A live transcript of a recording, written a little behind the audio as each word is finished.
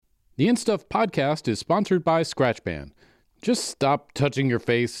The InStuff podcast is sponsored by ScratchBand. Just stop touching your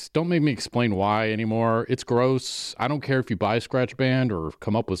face. Don't make me explain why anymore. It's gross. I don't care if you buy ScratchBand or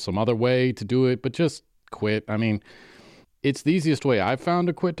come up with some other way to do it, but just quit. I mean, it's the easiest way I've found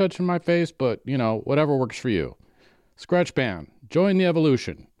to quit touching my face, but, whatever works for you. ScratchBand. Join the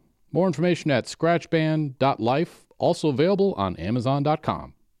evolution. More information at scratchband.life, also available on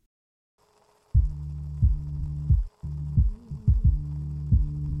Amazon.com.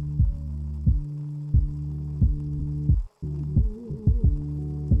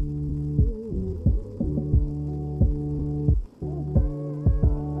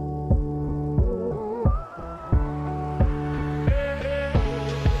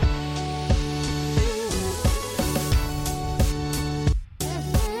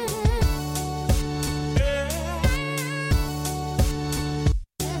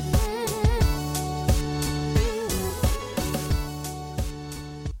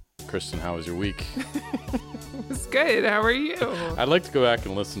 Kristen, how was your week? It's good. How are you? I'd like to go back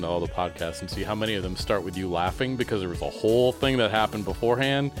and listen to all the podcasts and see how many of them start with you laughing, because there was a whole thing that happened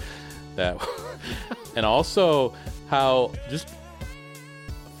beforehand and also how just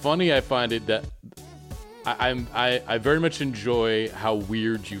funny I find it that I very much enjoy how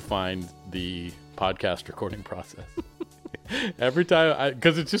weird you find the podcast recording process. Every time,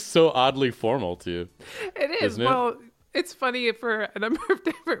 because it's just so oddly formal too. It is. Well, it's funny for a number of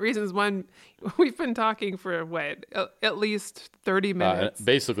different reasons. One, we've been talking for at least 30 minutes.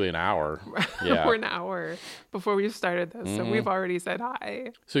 Basically an hour. Yeah. For an hour before we started this. So we've already said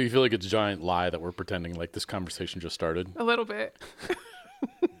hi. So you feel like it's a giant lie that we're pretending like this conversation just started? A little bit.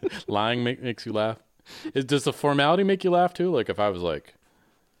 Lying makes you laugh? Does the formality make you laugh too? Like if I was like,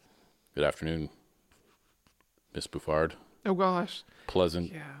 good afternoon, Miss Buffard. Oh gosh.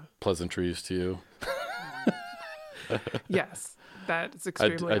 Pleasantries to you. Yes, that's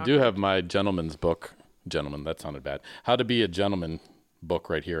extremely I do have my gentleman's book. Gentleman, that sounded bad. How to Be a Gentleman book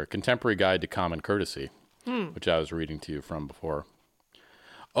right here. A Contemporary Guide to Common Courtesy, which I was reading to you from before.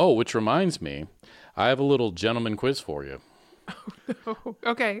 Oh, which reminds me, I have a little gentleman quiz for you. Oh, no.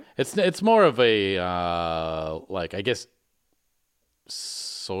 Okay. It's more of a, I guess,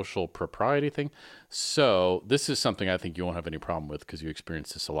 social propriety thing. So this is something I think you won't have any problem with because you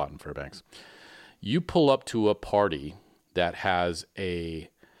experience this a lot in Fairbanks. You pull up to a party that has a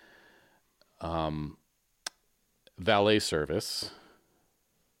valet service,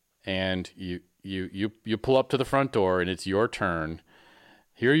 and you pull up to the front door, and it's your turn.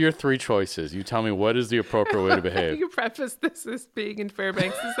 Here are your three choices. You tell me what is the appropriate way to behave. You preface this as being in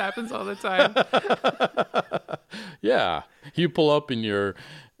Fairbanks. This happens all the time. Yeah. You pull up in your,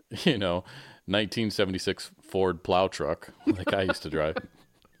 1976 Ford plow truck, like I used to drive.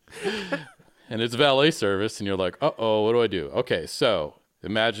 And it's valet service, and you're like, uh-oh, what do I do? Okay, so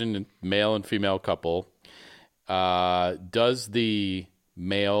imagine male and female couple. Does the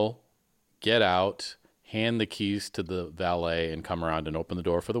male get out, hand the keys to the valet, and come around and open the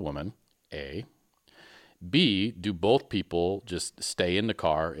door for the woman? A. B, do both people just stay in the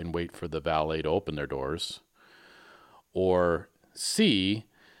car and wait for the valet to open their doors? Or C,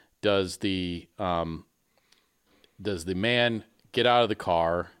 does the man get out of the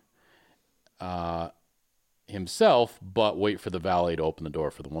car himself, but wait for the valet to open the door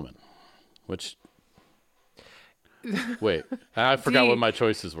for the woman? Wait, I forgot what my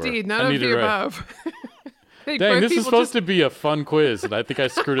choices were. D, none of the above. Dang, this is supposed to be a fun quiz, and I think I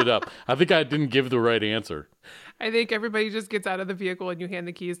screwed it up. I think I didn't give the right answer. I think everybody just gets out of the vehicle and you hand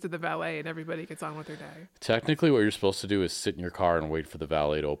the keys to the valet and everybody gets on with their day. Technically, what you're supposed to do is sit in your car and wait for the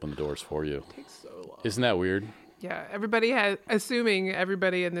valet to open the doors for you. It takes so long. Isn't that weird? Yeah, assuming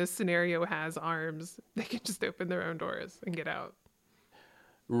everybody in this scenario has arms, they can just open their own doors and get out.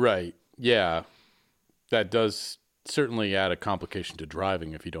 Right. Yeah. That does certainly add a complication to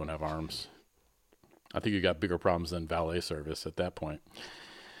driving if you don't have arms. I think you got bigger problems than valet service at that point.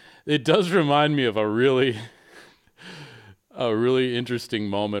 It does remind me of a really interesting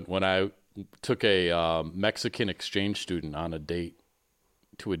moment when I took a Mexican exchange student on a date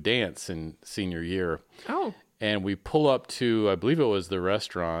to a dance in senior year. Oh. And we pull up to, I believe it was the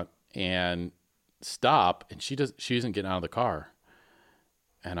restaurant, and stop, and she isn't getting out of the car.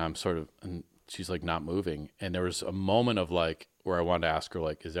 And and she's like not moving. And there was a moment of like, where I wanted to ask her,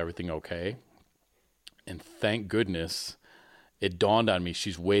 like, is everything okay? And thank goodness it dawned on me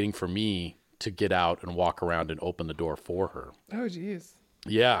she's waiting for me to get out and walk around and open the door for her. Oh, geez.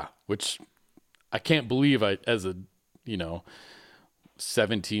 Yeah, which I can't believe as a,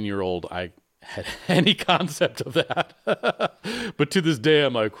 17-year-old, I had any concept of that. But to this day,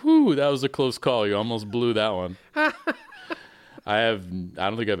 I'm like, whew, that was a close call. You almost blew that one. I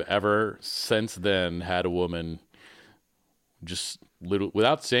don't think I've ever since then had a woman just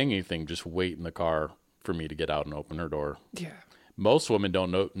without saying anything, just wait in the car for me to get out and open her door. Yeah. Most women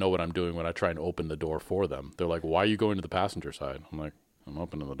don't know what I'm doing when I try and open the door for them. They're like, "Why are you going to the passenger side?" I'm like, "I'm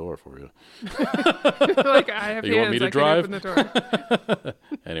opening the door for you." Like, I have you want me to drive? Can open the door.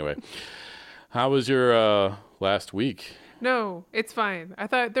 Anyway, how was your last week? No, it's fine. I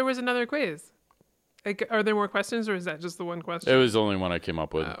thought there was another quiz. Like, are there more questions, or is that just the one question? It was the only one I came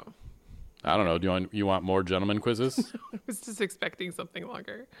up with. Oh. I don't know. Do you want more gentleman quizzes? I was just expecting something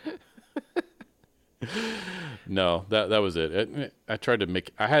longer. No, that was it. I tried to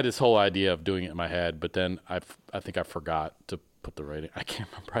I had this whole idea of doing it in my head, but then I think I forgot to put the writing. I can't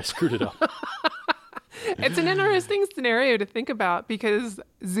remember. I screwed it up. It's an interesting scenario to think about because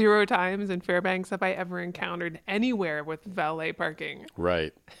 0 times in Fairbanks have I ever encountered anywhere with valet parking.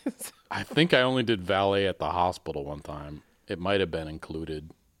 Right. I think I only did valet at the hospital one time. It might have been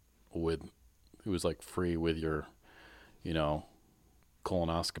included with, it was like free with your,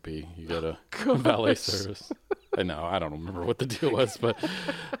 colonoscopy. You got a valet service. I know. I don't remember what the deal was, but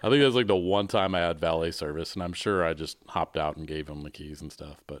I think it was like the one time I had valet service, and I'm sure I just hopped out and gave them the keys and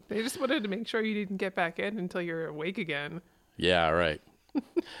stuff. But they just wanted to make sure you didn't get back in until you're awake again. Yeah, right.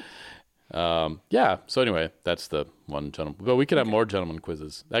 Yeah. So anyway, that's the one gentleman. But we could have more gentleman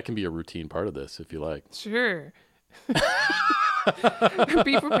quizzes. That can be a routine part of this if you like. Sure.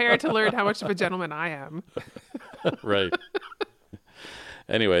 Be prepared to learn how much of a gentleman I am. Right.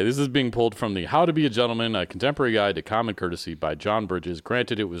 Anyway, this is being pulled from the How to Be a Gentleman, a Contemporary Guide to Common Courtesy by John Bridges.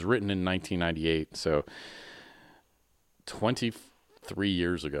 Granted, it was written in 1998, so 23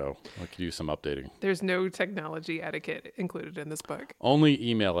 years ago. I could use some updating. There's no technology etiquette included in this book. Only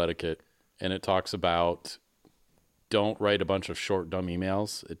email etiquette, and it talks about don't write a bunch of short, dumb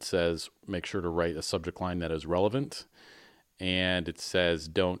emails. It says make sure to write a subject line that is relevant, and it says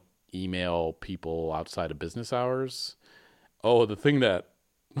don't email people outside of business hours. Oh, the thing that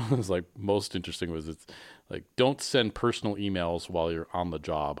was like most interesting was it's like don't send personal emails while you're on the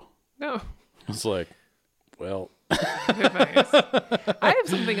job. No. It's like, well, advice. I have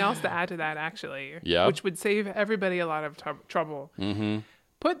something else to add to that actually. Yeah. Which would save everybody a lot of trouble. Mm-hmm.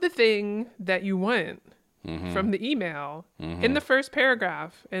 Put the thing that you want from the email in the first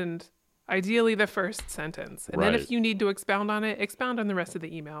paragraph and ideally the first sentence. And then if you need to expound on it, expound on the rest of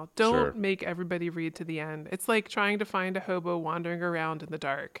the email. Don't make everybody read to the end. It's like trying to find a hobo wandering around in the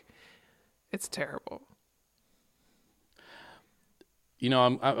dark. It's terrible.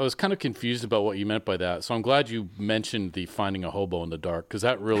 I was kind of confused about what you meant by that. So I'm glad you mentioned the finding a hobo in the dark, because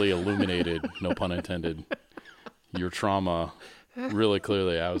that really illuminated, no pun intended, your trauma really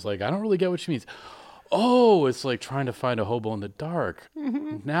clearly. I was like, I don't really get what she means. Oh, it's like trying to find a hobo in the dark.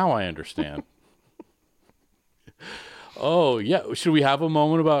 Now I understand. Oh, yeah. Should we have a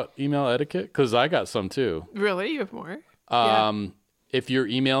moment about email etiquette? Because I got some too. Really? You have more? If you're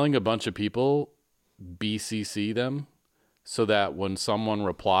emailing a bunch of people, BCC them so that when someone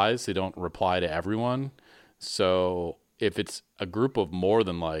replies, they don't reply to everyone. So if it's a group of more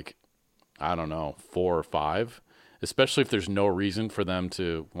than 4 or 5, especially if there's no reason for them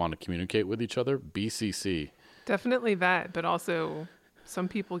to want to communicate with each other, BCC. Definitely that, but also some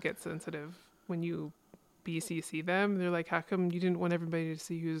people get sensitive when you BCC them. They're like, how come you didn't want everybody to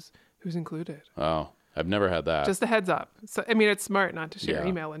see who's included? Oh, I've never had that. Just a heads up. So, I mean, it's smart not to share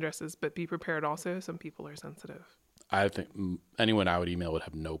email addresses, but be prepared also. Some people are sensitive. I think anyone I would email would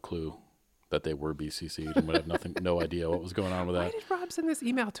have no clue that they were BCC'd and would have no idea what was going on with that. Why did Rob send this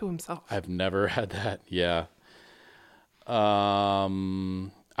email to himself? I've never had that. Yeah. I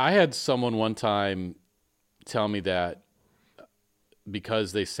had someone one time tell me that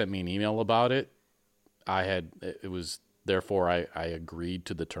because they sent me an email about it, therefore I agreed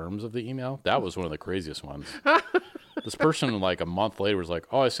to the terms of the email. That was one of the craziest ones. This person like a month later was like,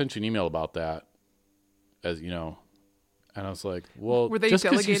 "Oh, I sent you an email about that," and I was like, "Well, were they just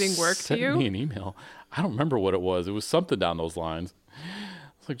delegating work to you?" Sent me an email. I don't remember what it was. It was something down those lines.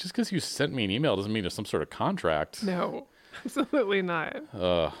 It's like, just because you sent me an email doesn't mean there's some sort of contract. No, absolutely not.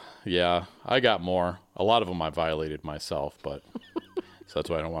 Yeah, I got more. A lot of them I violated myself, but so that's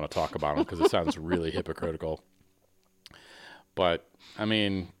why I don't want to talk about them, because it sounds really hypocritical. But I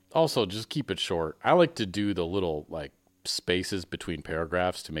mean, also just keep it short. I like to do the little spaces between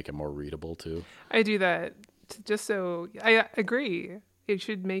paragraphs to make it more readable too. I do that just so I agree. It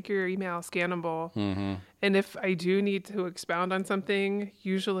should make your email scannable. Mm-hmm. And if I do need to expound on something,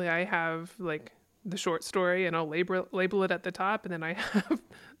 usually I have the short story and I'll label it at the top, and then I have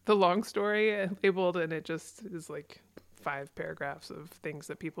the long story labeled, and it just is 5 paragraphs of things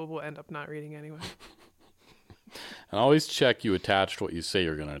that people will end up not reading anyway. And always check you attached what you say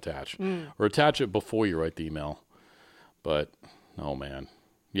you're going to attach. Or attach it before you write the email. But, oh man.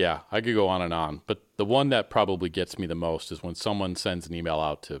 Yeah, I could go on and on. But the one that probably gets me the most is when someone sends an email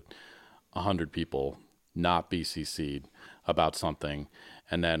out to 100 people, not BCC'd, about something.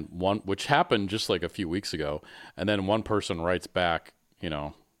 And then one, which happened just like a few weeks ago. And then one person writes back,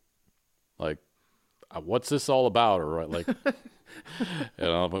 like, what's this all about? Or like,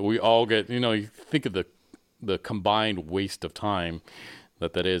 but we all get, you think of the combined waste of time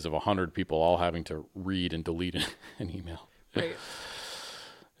that is of 100 people all having to read and delete an email. Right.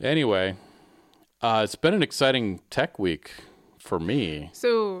 Anyway, it's been an exciting tech week for me.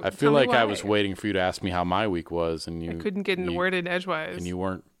 So I feel like I was waiting for you to ask me how my week was, and I couldn't get in a word in edgewise, and you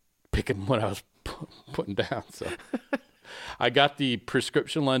weren't picking what I was putting down. So I got the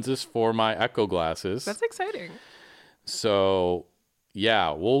prescription lenses for my Echo glasses. That's exciting. So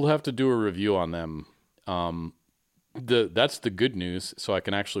yeah, we'll have to do a review on them. That's the good news. So I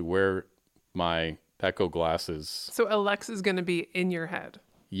can actually wear my Echo glasses. So Alexa's going to be in your head.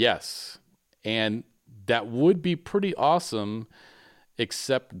 Yes. And that would be pretty awesome,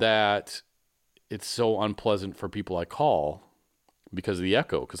 except that it's so unpleasant for people I call because of the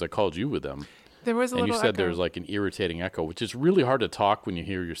echo, because I called you with them. There was a little echo. And you said there was like an irritating echo, which is really hard to talk when you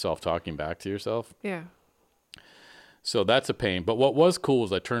hear yourself talking back to yourself. Yeah. So that's a pain. But what was cool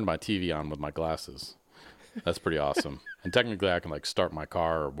was I turned my TV on with my glasses. That's pretty awesome. And technically I can like start my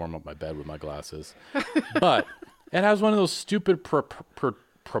car or warm up my bed with my glasses. But it has one of those stupid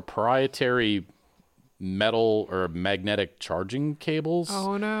proprietary metal or magnetic charging cables.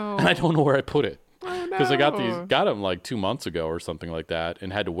 Oh no. And I don't know where I put it. Oh no. Because I got them like 2 months ago or something like that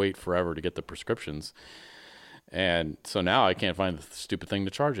and had to wait forever to get the prescriptions. And so now I can't find the stupid thing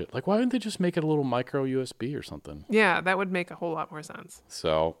to charge it. Like, why wouldn't they just make it a little micro USB or something? Yeah, that would make a whole lot more sense.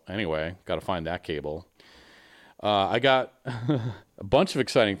 So anyway, got to find that cable. I got a bunch of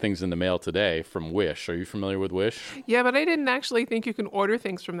exciting things in the mail today from Wish. Are you familiar with Wish? Yeah, but I didn't actually think you can order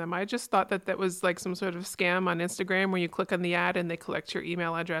things from them. I just thought that was like some sort of scam on Instagram where you click on the ad and they collect your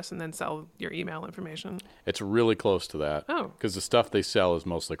email address and then sell your email information. It's really close to that. Oh. Because the stuff they sell is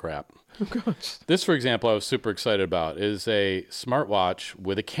mostly crap. Oh, gosh. This, for example, I was super excited about, is a smartwatch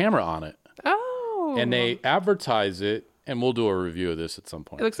with a camera on it. Oh. And they advertise it, and we'll do a review of this at some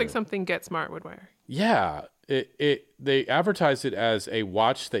point. It looks like something Get Smart would wear. Yeah. They advertise it as a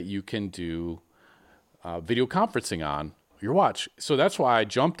watch that you can do video conferencing on your watch. So that's why I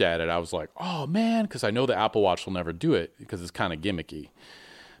jumped at it. I was like, oh man, because I know the Apple Watch will never do it because it's kind of gimmicky.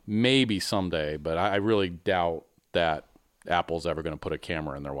 Maybe someday, but I really doubt that Apple's ever going to put a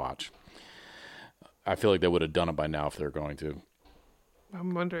camera in their watch. I feel like they would have done it by now if they're going to.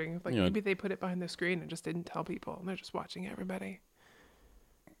 I'm wondering, like maybe they put it behind the screen and just didn't tell people, and they're just watching everybody.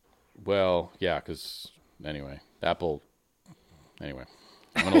 Well, yeah, because anyway, Apple. Anyway,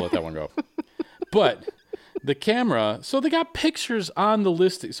 I'm going to let that one go. But the camera, so they got pictures on the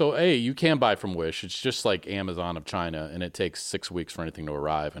listing. So, you can buy from Wish. It's just like Amazon of China, and it takes 6 weeks for anything to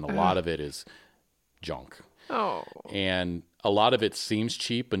arrive, and a lot of it is junk. Oh. And a lot of it seems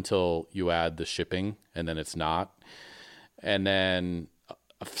cheap until you add the shipping, and then it's not. And then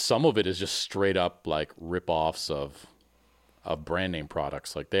some of it is just straight up like rip-offs of brand name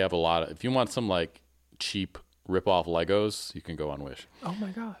products. Like they have a lot of, if you want some like cheap rip-off Legos, you can go on Wish. Oh my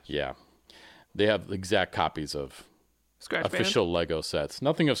gosh. Yeah. They have exact copies of Scratch official Band? Lego sets.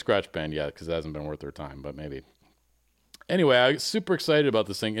 Nothing of Scratch Band yet because it hasn't been worth their time, but maybe. Anyway, I was super excited about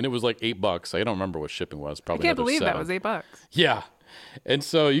this thing, and it was like $8. I don't remember what shipping was. Probably I can't believe $7. that was $8. Yeah. And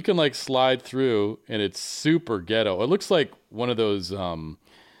so you can like slide through, and it's super ghetto. It looks like one of those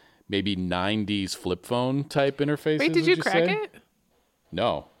maybe 90s flip phone type interfaces. Wait, did you crack it?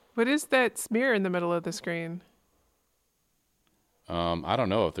 No. What is that smear in the middle of the screen? I don't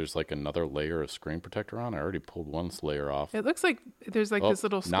know if there's like another layer of screen protector on. I already pulled one layer off. It looks like there's like this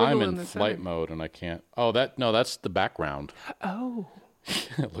little squiggle now I'm in the flight center. mode and I can't. Oh, that's the background. Oh.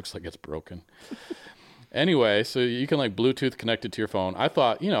 It looks like it's broken. Anyway, so you can like Bluetooth connect it to your phone. I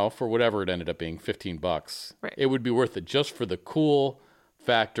thought, for whatever it ended up being, $15, right, it would be worth it just for the cool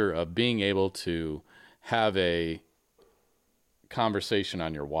factor of being able to have a conversation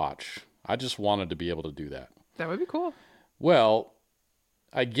on your watch. I just wanted to be able to do that. That would be cool. Well,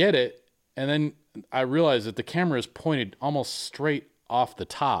 I get it, and then I realize that the camera is pointed almost straight off the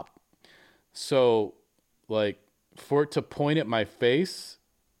top. So, like, for it to point at my face,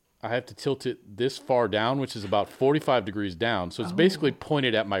 I have to tilt it this far down, which is about 45 degrees down. So it's basically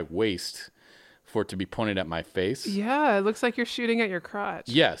pointed at my waist for it to be pointed at my face. Yeah, it looks like you're shooting at your crotch.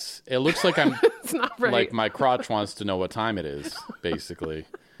 Yes, it looks like I'm it's not right. Like my crotch wants to know what time it is, basically.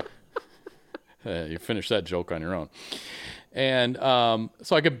 You finish that joke on your own. And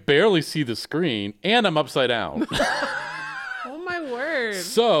so I could barely see the screen, and I'm upside down. Oh, my word.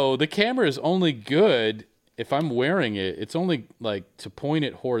 So the camera is only good if I'm wearing it. It's only like to point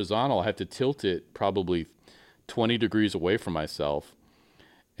it horizontal. I have to tilt it probably 20 degrees away from myself.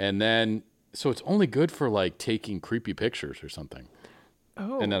 And then, so it's only good for like taking creepy pictures or something.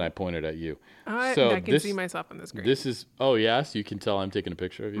 Oh. And then I point it at you. I can see myself on the screen. This is, oh, yes, you can tell I'm taking a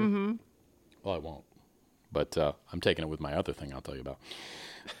picture of you? Mm-hmm. Well, I won't. But I'm taking it with my other thing I'll tell you about.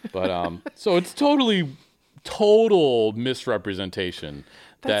 But so it's total misrepresentation.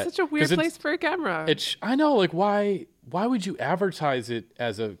 That's such a weird place for a camera. I know, like, why would you advertise it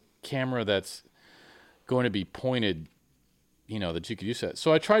as a camera that's going to be pointed, that you could use that?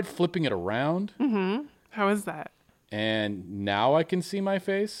 So I tried flipping it around. Mm-hmm. How is that? And now I can see my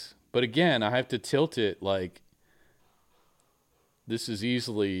face. But again, I have to tilt it like this is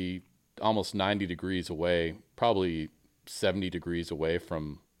easily almost 90 degrees away, probably 70 degrees away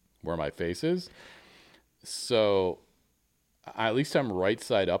from where my face is. So at least I'm right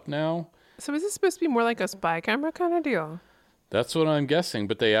side up now. So is this supposed to be more like a spy camera kind of deal? That's what I'm guessing,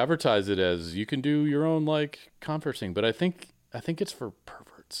 but they advertise it as you can do your own like conferencing, but I think it's for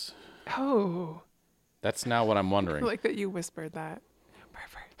perverts. Oh. That's now what I'm wondering. I like that you whispered that.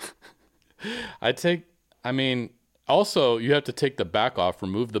 Pervert. Also, you have to take the back off,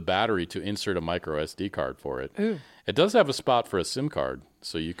 remove the battery to insert a micro SD card for it. Ooh. It does have a spot for a SIM card,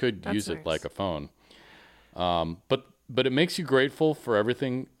 so you could use it like a phone. But it makes you grateful for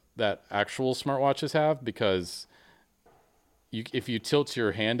everything that actual smartwatches have, because if you tilt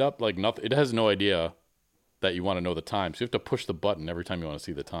your hand up, like nothing, it has no idea that you want to know the time. So you have to push the button every time you want to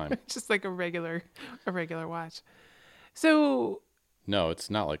see the time. Just like a regular watch. So no, it's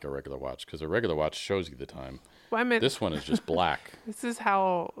not like a regular watch, because a regular watch shows you the time. Well, this one is just black. This is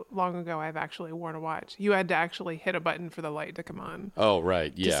how long ago I've actually worn a watch. You had to actually hit a button for the light to come on. Oh,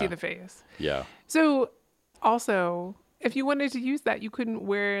 right. Yeah. To see the face. Yeah. So also, if you wanted to use that, you couldn't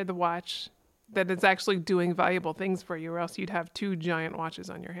wear the watch that is actually doing valuable things for you, or else you'd have two giant watches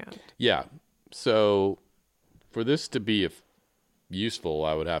on your hand. Yeah. So for this to be useful,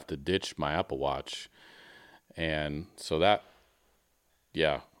 I would have to ditch my Apple Watch. And so that,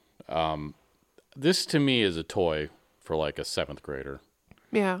 yeah. This to me is a toy for like a 7th grader.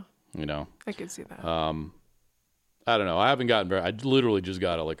 Yeah. I could see that. I don't know. I haven't gotten I literally just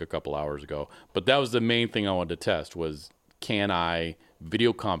got it like a couple hours ago. But that was the main thing I wanted to test was, can I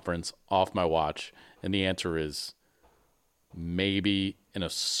video conference off my watch? And the answer is maybe, in a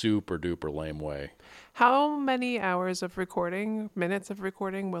super duper lame way. How many hours of recording, minutes of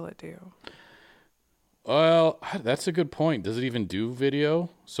recording will it do? Well, that's a good point. Does it even do video?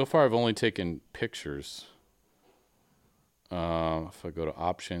 So far, I've only taken pictures. If I go to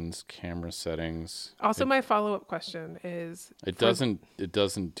options, camera settings. Also, my follow-up question is... It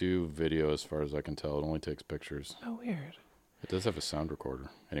doesn't do video as far as I can tell. It only takes pictures. Oh, weird. It does have a sound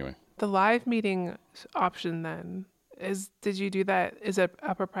recorder. Anyway. The live meeting option then, did you do that? Is it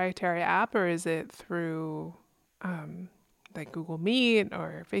a proprietary app, or is it through like Google Meet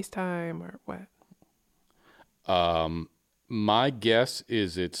or FaceTime or what? My guess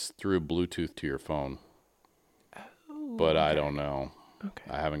is it's through Bluetooth to your phone. Oh, but okay. I don't know. Okay.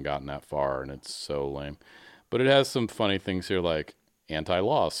 I haven't gotten that far, and it's so lame. But it has some funny things here, like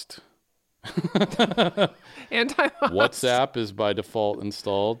anti-lost. Anti-lost. WhatsApp is by default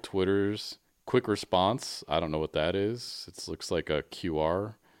installed. Twitter's quick response. I don't know what that is. It looks like a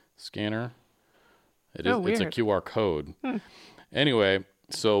QR scanner. It is. Weird. It's a QR code. Anyway,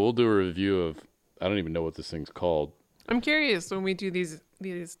 so we'll do a review of. I don't even know what this thing's called. I'm curious when we do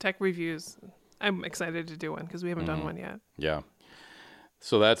these tech reviews. I'm excited to do one because we haven't done one yet. Yeah.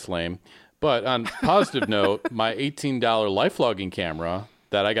 So that's lame. But on positive note, my $18 life logging camera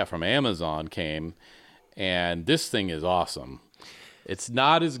that I got from Amazon came, and this thing is awesome. It's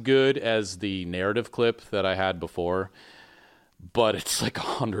not as good as the narrative clip that I had before, but it's like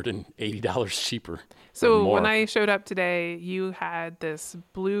 $180 cheaper. So when I showed up today, you had this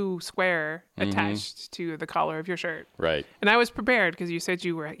blue square attached to the collar of your shirt. Right. And I was prepared because you said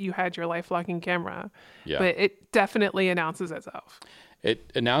you had your life logging camera. Yeah. But it definitely announces itself. It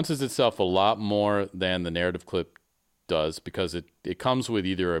announces itself a lot more than the narrative clip does, because it comes with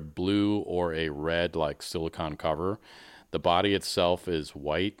either a blue or a red like silicone cover. The body itself is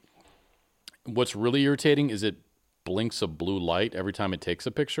white. What's really irritating is it blinks a blue light every time it takes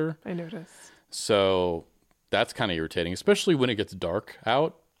a picture. I noticed. So that's kind of irritating, especially when it gets dark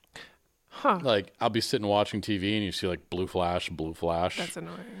out. Huh. Like, I'll be sitting watching TV and you see like blue flash. That's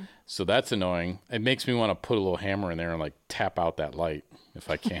annoying. So that's annoying. It makes me want to put a little hammer in there and like tap out that light if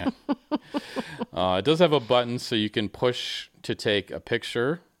I can. It does have a button so you can push to take a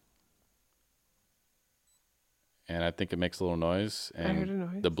picture. And I think it makes a little noise. And I heard a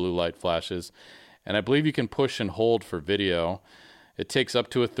noise. The blue light flashes. And I believe you can push and hold for video. It takes up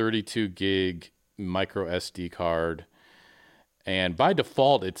to a 32 gig micro SD card. And by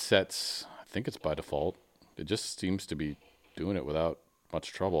default, it sets, I think it's by default. It just seems to be doing it without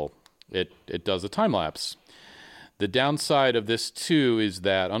much trouble. It does a time lapse. The downside of this too is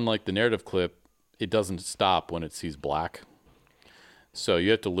that unlike the narrative clip, it doesn't stop when it sees black. So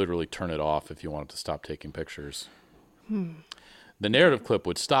you have to literally turn it off if you want it to stop taking pictures. The narrative clip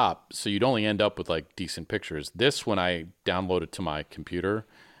would stop, so you'd only end up with like decent pictures. This, when I download it to my computer,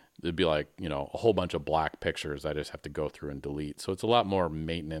 it'd be like, you know, a whole bunch of black pictures I just have to go through and delete. So it's a lot more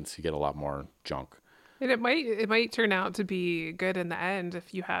maintenance. You get a lot more junk. And it might turn out to be good in the end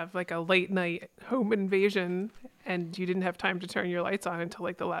if you have like a late night home invasion and you didn't have time to turn your lights on until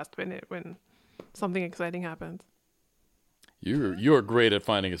like the last minute when something exciting happens. You are great at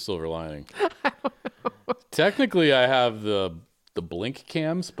finding a silver lining. Technically, I have the Blink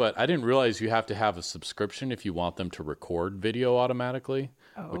cams, but I didn't realize you have to have a subscription if you want them to record video automatically,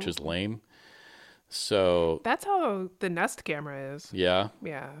 which is lame. So that's how the Nest camera is. Yeah.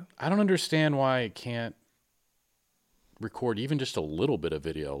 Yeah. I don't understand why it can't record even just a little bit of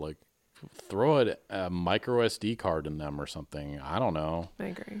video. Like, throw a micro SD card in them or something. I don't know. I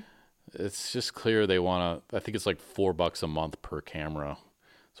agree. It's just clear they want to. I think it's like $4 a month per camera,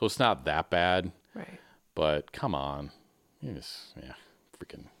 so it's not that bad. Right. But come on.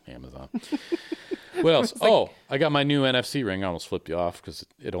 Freaking Amazon. What else? I got my new NFC ring. I almost flipped you off because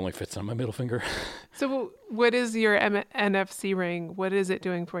it only fits on my middle finger. So what is your NFC ring? What is it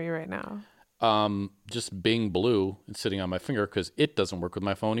doing for you right now? Just Bing Blue. It's sitting on my finger because it doesn't work with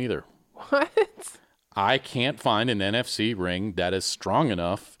my phone either. What? I can't find an NFC ring that is strong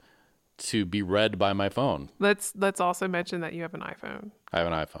enough to be read by my phone. Let's also mention that you have an iPhone. I have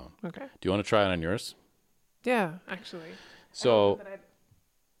an iPhone. Okay. Do you want to try it on yours? Yeah, actually. So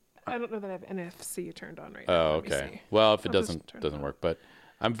I don't know that I have NFC turned on right now. Oh, okay. Well, if it doesn't work, but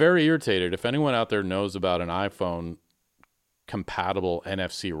I'm very irritated. If anyone out there knows about an iPhone compatible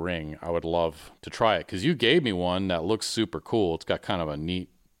NFC ring, I would love to try it because you gave me one that looks super cool. It's got kind of a neat,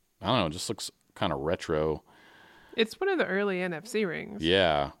 I don't know, it just looks kind of retro. It's one of the early NFC rings.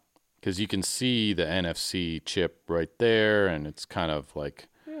 Yeah, because you can see the NFC chip right there, and it's kind of like.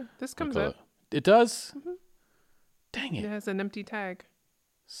 Yeah, this comes up. It does? Mm-hmm. Dang it. It has an empty tag.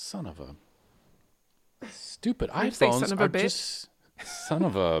 Son of a stupid iPhones son of are a bitch. just son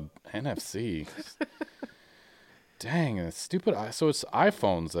of a NFC. Dang, it's stupid. So it's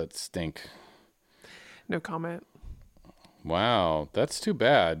iPhones that stink. No comment. Wow, that's too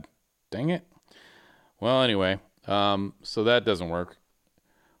bad. Dang it. Well, anyway, so that doesn't work.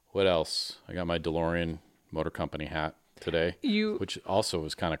 What else? I got my DeLorean Motor Company hat today, which also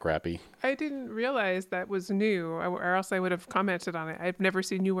was kind of crappy. I didn't realize that was new, or else I would have commented on it. I've never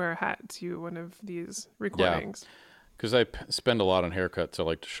seen you wear a hat to one of these recordings. Yeah, because I spend a lot on haircuts. I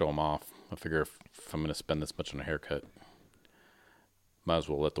like to show them off. I figure if I'm going to spend this much on a haircut, might as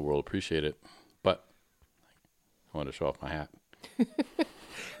well let the world appreciate it. But I wanted to show off my hat.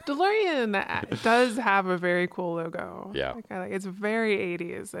 DeLorean does have a very cool logo. Yeah. It's very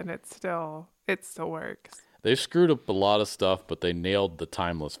 80s, and it still works. They screwed up a lot of stuff, but they nailed the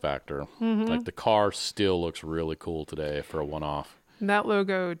timeless factor. Mm-hmm. Like, the car still looks really cool today for a one-off. And that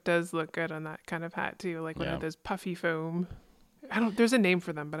logo does look good on that kind of hat, too. Like one of those puffy foam. There's a name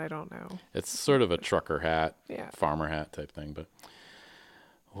for them, but I don't know. It's sort of a trucker hat, farmer hat type thing. But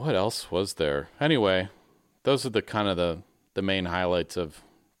what else was there? Anyway, those are the kind of the main highlights of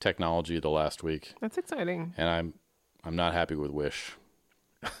technology the last week. That's exciting. And I'm not happy with Wish.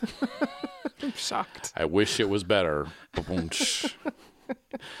 I'm shocked. I wish it was better.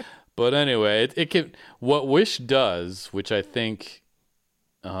 But anyway, what Wish does, which I think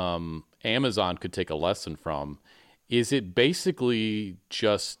Amazon could take a lesson from, is it basically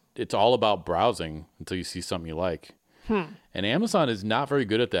it's all about browsing until you see something you like. And Amazon is not very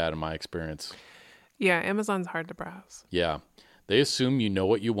good at that in my experience. Yeah, Amazon's hard to browse. Yeah. They assume you know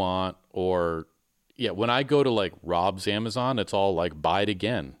what you want, or when I go to like Rob's Amazon, it's all like buy it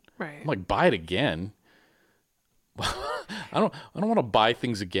again. Right. I'm like, buy it again? I don't want to buy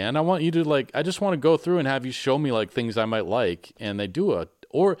things again. I want you to I just want to go through and have you show me like things I might like, and they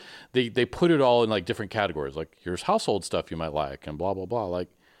put it all in like different categories. Like, here's household stuff you might like and blah blah blah. Like,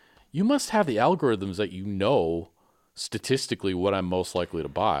 you must have the algorithms that you know statistically what I'm most likely to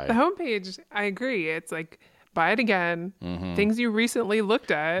buy. The homepage, I agree. It's like, buy it again, things you recently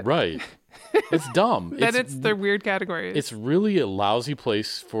looked at. Right. It's dumb. It's the weird categories. It's really a lousy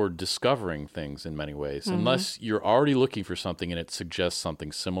place for discovering things in many ways, unless you're already looking for something and it suggests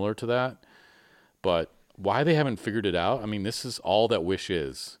something similar to that. But why they haven't figured it out, I mean, this is all that Wish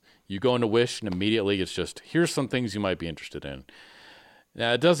is. You go into Wish and immediately it's just, here's some things you might be interested in.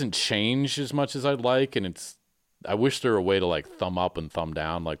 Now, it doesn't change as much as I'd like, and I wish there were a way to like thumb up and thumb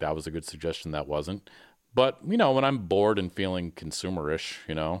down. Like that was a good suggestion. That wasn't. But, you know, when I'm bored and feeling consumerish,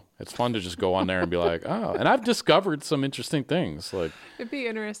 you know, it's fun to just go on there and be like, oh, and I've discovered some interesting things. Like, it'd be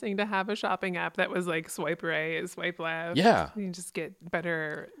interesting to have a shopping app that was like swipe right, swipe left. Yeah. You just get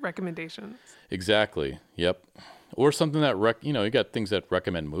better recommendations. Exactly. Yep. Or something that, you got things that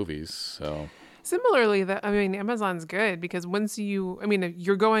recommend movies. So similarly, Amazon's good because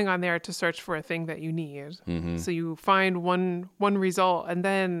you're going on there to search for a thing that you need. So you find one result, and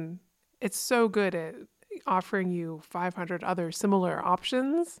then it's so good at offering you 500 other similar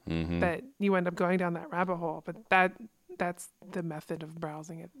options that you end up going down that rabbit hole. But that's the method of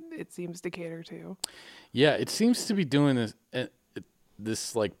browsing it seems to cater to. Yeah, it seems to be doing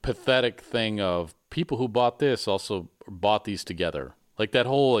this like pathetic thing of people who bought this also bought these together. Like that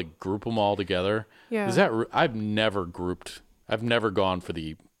whole like group them all together. Yeah. I've never gone for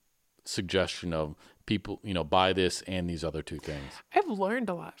the suggestion of people, buy this and these other two things. I've learned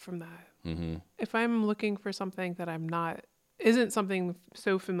a lot from that. If I'm looking for something that isn't something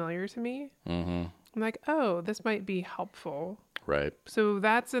so familiar to me, I'm like, oh, this might be helpful. Right. So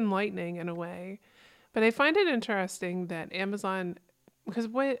that's enlightening in a way. But I find it interesting that Amazon, because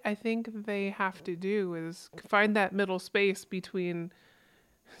what I think they have to do is find that middle space between,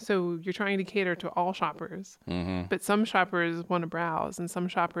 so you're trying to cater to all shoppers, but some shoppers want to browse and some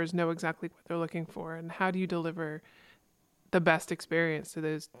shoppers know exactly what they're looking for. And how do you deliver the best experience to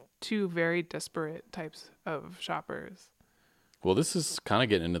those two very disparate types of shoppers? Well, this is kind of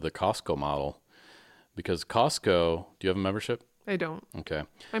getting into the Costco model, because Costco, do you have a membership? I don't. Okay.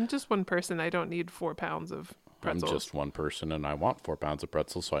 I'm just one person. I don't need 4 pounds of pretzels. I'm just one person and I want 4 pounds of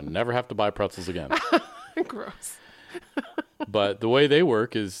pretzels, so I never have to buy pretzels again. Gross. But the way they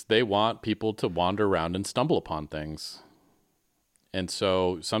work is they want people to wander around and stumble upon things. And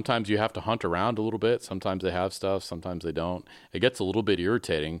so sometimes you have to hunt around a little bit. Sometimes they have stuff, sometimes they don't. It gets a little bit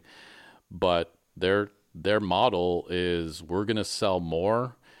irritating, but their model is, we're going to sell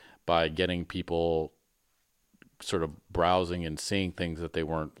more by getting people sort of browsing and seeing things that they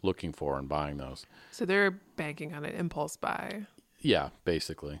weren't looking for and buying those. So they're banking on an impulse buy. Yeah,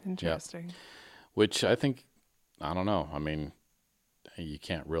 basically. Interesting. Yeah. Which I think, I don't know. I mean, you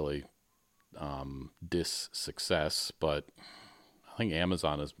can't really diss success, but I think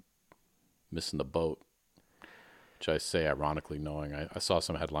Amazon is missing the boat, which I say ironically, knowing I saw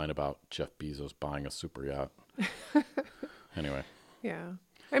some headline about Jeff Bezos buying a super yacht. Anyway. Yeah.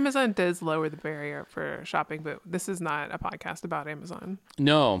 Amazon does lower the barrier for shopping, but this is not a podcast about Amazon.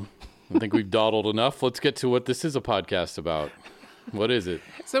 No, I think we've dawdled enough. Let's get to what this is a podcast about. What is it?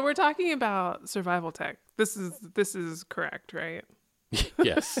 So we're talking about survival tech. This is correct, right?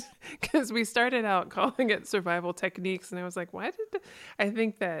 Yes. Because we started out calling it survival techniques, and I was like, why did I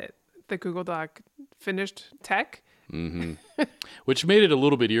think that the Google Doc finished tech? Which made it a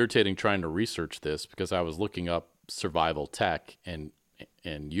little bit irritating trying to research this, because I was looking up survival tech and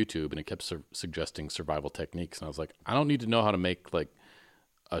YouTube, and it kept suggesting survival techniques, and I was like, I don't need to know how to make like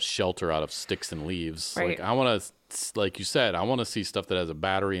a shelter out of sticks and leaves. Right. Like I want to, like you said, I want to see stuff that has a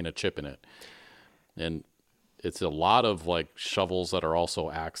battery and a chip in it, and it's a lot of like shovels that are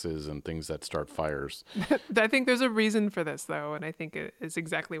also axes and things that start fires. I think there's a reason for this, though, and I think it is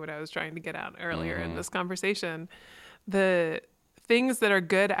exactly what I was trying to get at earlier in this conversation. The things that are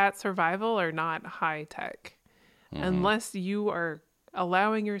good at survival are not high tech, unless you are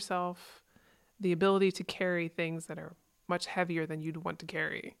allowing yourself the ability to carry things that are much heavier than you'd want to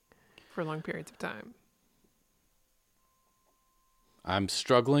carry for long periods of time. I'm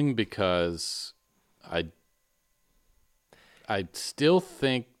struggling because I still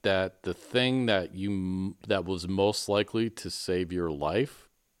think that the thing that was most likely to save your life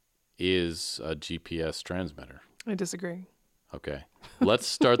is a GPS transmitter. I disagree. Okay. Let's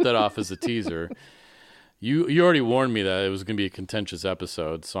start that off as a teaser. You already warned me that it was going to be a contentious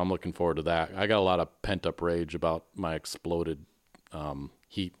episode, so I'm looking forward to that. I got a lot of pent-up rage about my exploded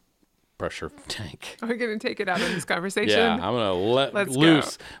heat pressure tank. Are we going to take it out in this conversation? Yeah, I'm going to let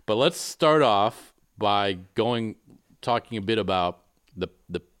loose. Go. But let's start off by talking a bit about the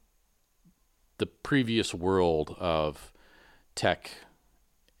previous world of tech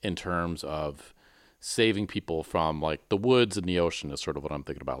in terms of saving people from like the woods and the ocean is sort of what I'm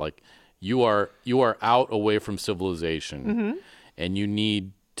thinking about. Like you are out away from civilization and you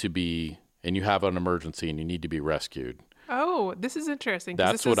need to be, and you have an emergency and you need to be rescued. Oh, this is interesting.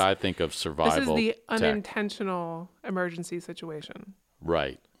 That's what I think of survival. This is the tech. unintentional emergency situation.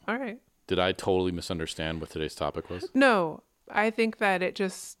 Right. All right. Did I totally misunderstand what today's topic was? No, I think that it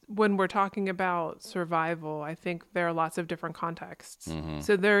just, when we're talking about survival, I think there are lots of different contexts.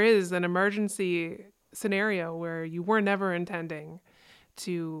 So there is an emergency scenario where you were never intending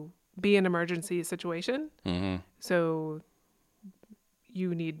to be in an emergency situation. So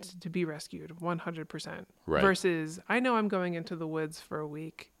you need to be rescued 100%. Right. Versus, I know I'm going into the woods for a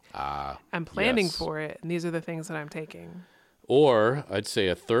week. I'm planning for it, and these are the things that I'm taking. Or I'd say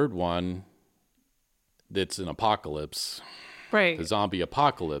a third one that's an apocalypse. Right. The zombie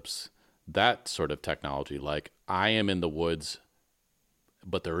apocalypse, that sort of technology. Like, I am in the woods,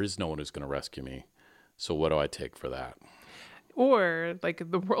 but there is no one who's going to rescue me. So what do I take for that? Or,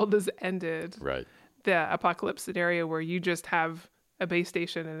 like, the world has ended. Right. The apocalypse scenario where you just have a base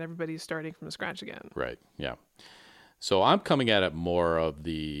station and everybody's starting from scratch again. Right. Yeah. So I'm coming at it more of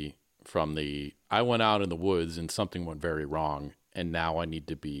I went out in the woods and something went very wrong, and now I need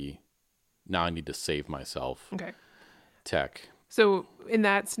to save myself. Okay. Tech. So in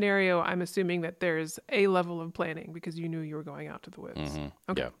that scenario, I'm assuming that there's a level of planning because you knew you were going out to the woods.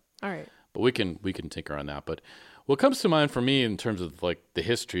 Okay. Yeah. All right. But we can tinker on that. But what comes to mind for me in terms of like the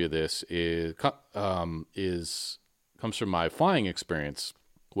history of this comes from my flying experience,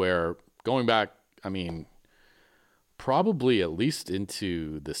 where going back, I mean, probably at least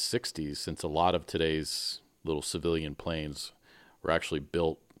into the 60s, since a lot of today's little civilian planes were actually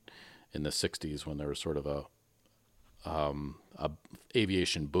built in the 60s when there was sort of a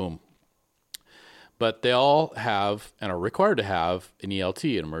aviation boom. But they all have and are required to have an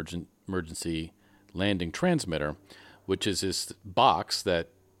ELT, an emergency landing transmitter, which is this box that,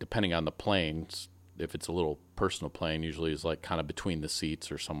 depending on the planes, if it's a little personal plane, usually is like kind of between the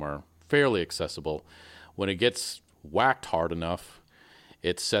seats or somewhere fairly accessible. When it gets whacked hard enough,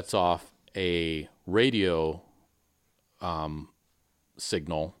 it sets off a radio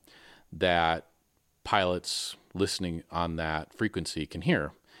signal that pilots listening on that frequency can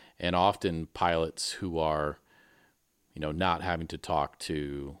hear. And often pilots who are, not having to talk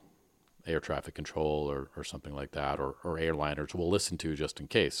to air traffic control or something like that, or airliners will listen to just in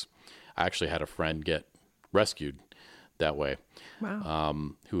case. I actually had a friend get rescued that way.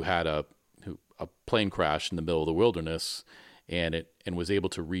 Wow. Who had a plane crash in the middle of the wilderness and was able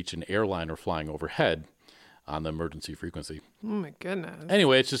to reach an airliner flying overhead on the emergency frequency. Oh my goodness.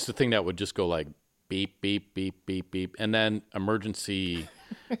 Anyway, it's just a thing that would just go like beep, beep, beep, beep, beep. And then emergency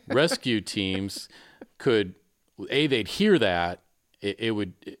rescue teams they'd hear that. It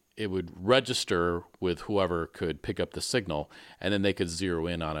would register with whoever could pick up the signal, and then they could zero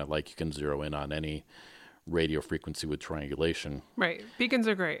in on it like you can zero in on any radio frequency with triangulation. Right. Beacons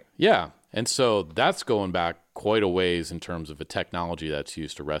are great. Yeah. And so that's going back quite a ways in terms of a technology that's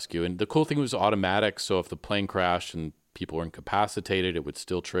used to rescue. And the cool thing was automatic. So if the plane crashed and people were incapacitated, it would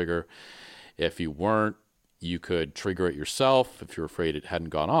still trigger. If you weren't, you could trigger it yourself if you're afraid it hadn't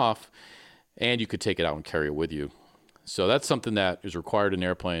gone off, and you could take it out and carry it with you. So that's something that is required in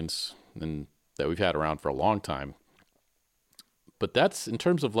airplanes and that we've had around for a long time. But that's in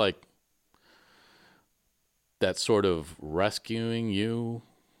terms of like that sort of rescuing you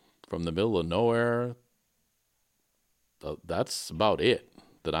from the middle of nowhere. That's about it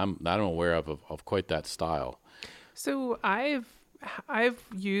that I'm aware of quite that style. So I've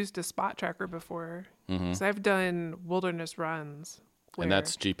used a spot tracker before. So I've done wilderness runs. And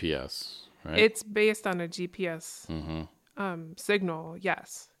that's GPS, right? It's based on a GPS signal,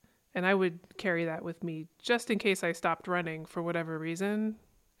 yes. And I would carry that with me just in case I stopped running for whatever reason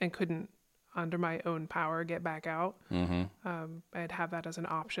and couldn't, under my own power, get back out. I'd have that as an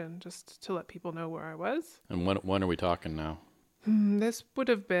option just to let people know where I was. And when are we talking now? This would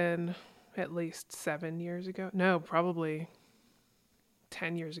have been at least 7 years ago. No, probably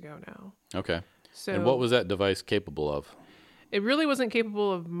 10 years ago now. Okay. So, and what was that device capable of? It really wasn't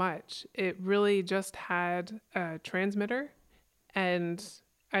capable of much. It really just had a transmitter, and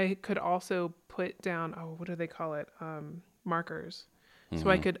I could also put down, what do they call it? Markers. So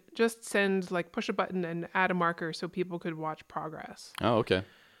I could just push a button and add a marker so people could watch progress. Oh, okay.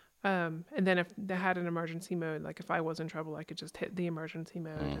 And then if they had an emergency mode, like if I was in trouble, I could just hit the emergency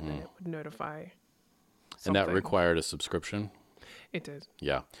mode and then it would notify something. And that required a subscription? It did.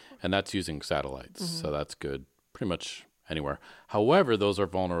 Yeah. And that's using satellites. So that's good pretty much anywhere. However, those are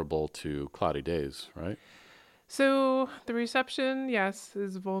vulnerable to cloudy days, right? So the reception, yes,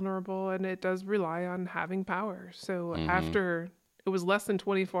 is vulnerable, and it does rely on having power. So after it was less than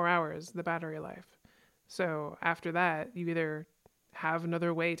 24 hours, the battery life. So after that, you either have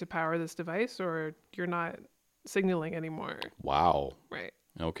another way to power this device or you're not signaling anymore. Wow. Right.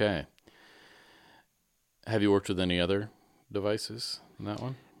 Okay. Have you worked with any other devices in that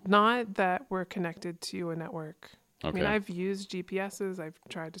one? Not that were connected to a network. Okay. I mean, I've used GPSs. I've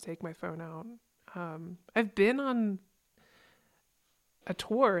tried to take my phone out. I've been on a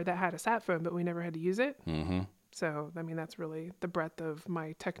tour that had a sat phone, but we never had to use it. Mm-hmm. So, I mean, that's really the breadth of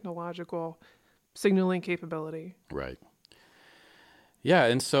my technological signaling capability. Right. Yeah,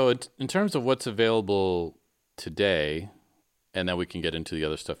 and so in terms of what's available today, and then we can get into the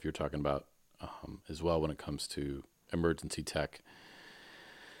other stuff you're talking about as well when it comes to emergency tech.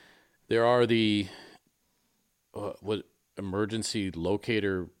 There are the what emergency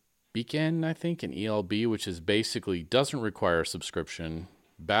locator beacon, I think, an ELB, which is basically doesn't require a subscription.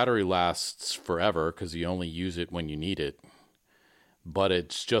 Battery lasts forever because you only use it when you need it. But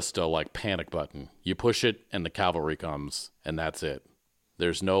it's just a like panic button. You push it and the cavalry comes, and that's it.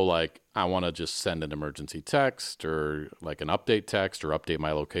 There's no like, I want to just send an emergency text or like an update text or update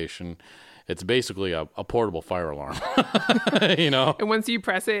my location. It's basically a portable fire alarm, you know? And once you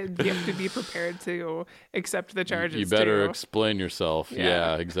press it, you have to be prepared to accept the charges. You better too. explain yourself.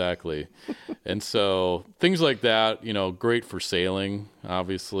 Yeah, exactly. And so things like that, you know, great for sailing,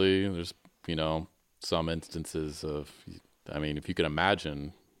 obviously. There's, you know, some instances of, I mean, if you can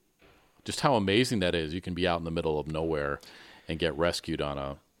imagine just how amazing that is. You can be out in the middle of nowhere and get rescued on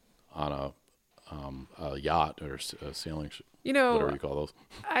a yacht or a sailing ship. You know, whatever you call those.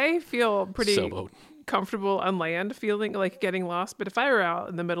 I feel pretty Sailboat. comfortable on land, feeling like getting lost. But if I were out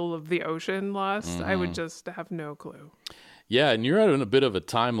in the middle of the ocean lost, I would just have no clue. Yeah, and you're at a bit of a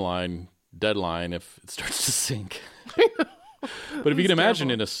deadline if it starts to sink. But if you can imagine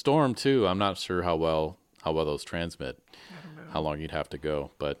in a storm too, I'm not sure how well those transmit, how long you'd have to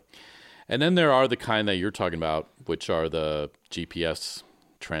go. And then there are the kind that you're talking about, which are the GPS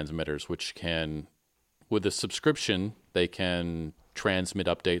transmitters, which can, with a subscription, they can transmit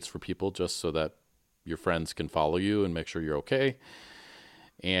updates for people just so that your friends can follow you and make sure you're okay.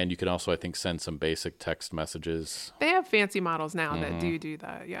 And you can also, I think, send some basic text messages. They have fancy models now that do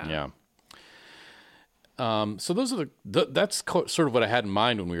that. Yeah. Yeah. So those are that's sort of what I had in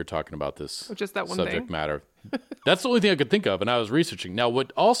mind when we were talking about this just that one subject thing. matter. That's the only thing I could think of, and I was researching. Now,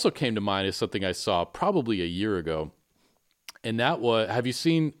 what also came to mind is something I saw probably a year ago, and that was, have you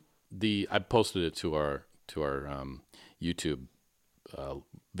seen I posted it to our YouTube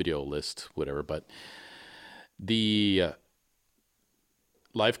video list, whatever, but the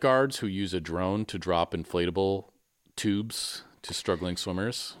lifeguards who use a drone to drop inflatable tubes to struggling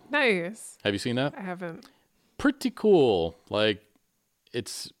swimmers. Nice. Have you seen that? I haven't. Pretty cool. Like,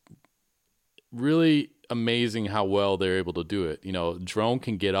 it's really amazing how well they're able to do it. You know, drone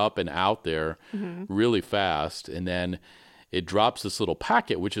can get up and out there really fast, and then it drops this little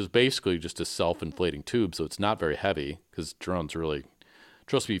packet, which is basically just a self-inflating tube, so it's not very heavy, because drones really,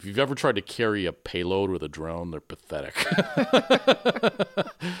 trust me, if you've ever tried to carry a payload with a drone, they're pathetic.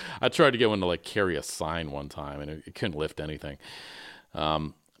 I tried to get one to like carry a sign one time, and it couldn't lift anything.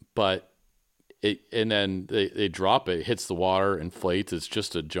 But then they drop it, hits the water, inflates. It's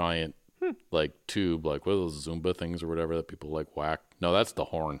just a giant like tube, like what are those Zumba things or whatever that people like whack? No, that's the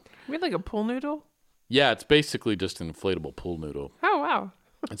horn. You mean like a pool noodle? Yeah, it's basically just an inflatable pool noodle. Oh, wow.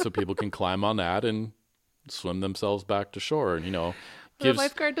 And so people can climb on that and swim themselves back to shore. And, you know, the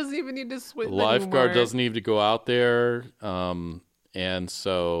lifeguard doesn't even need to swim lifeguard doesn't need to go out there. And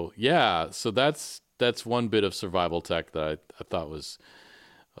so, yeah, so that's one bit of survival tech that I thought was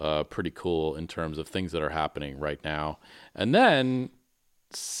pretty cool in terms of things that are happening right now. And then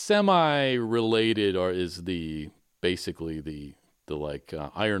semi-related is basically the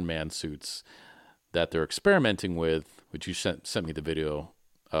Iron Man suits that they're experimenting with, which you sent me the video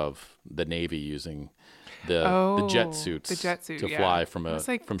of the Navy using the jet suits to fly from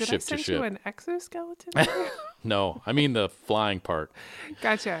ship to ship. Did I send you an exoskeleton? No, I mean the flying part.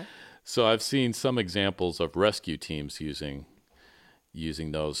 Gotcha. So I've seen some examples of rescue teams using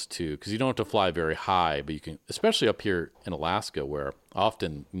those too, because you don't have to fly very high, but you can, especially up here in Alaska, where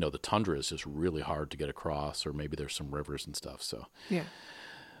often, you know, the tundra is just really hard to get across, or maybe there's some rivers and stuff. So yeah.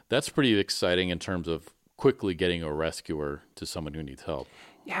 That's pretty exciting in terms of quickly getting a rescuer to someone who needs help.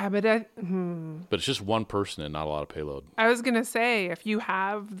 Yeah, but it's just one person and not a lot of payload. I was going to say, if you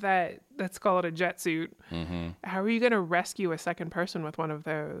have let's call it a jet suit, how are you going to rescue a second person with one of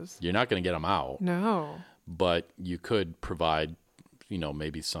those? You're not going to get them out. No. But you could provide, you know,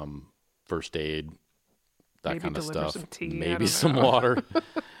 maybe some first aid that maybe kind of stuff. Some tea, maybe some water.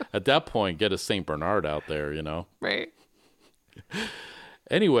 At that point, get a St. Bernard out there, Right.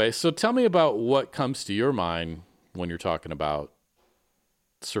 Anyway, so tell me about what comes to your mind when you're talking about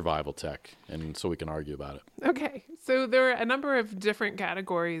survival tech, and so we can argue about it. Okay. So there are a number of different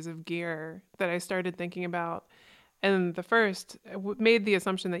categories of gear that I started thinking about. And the first made the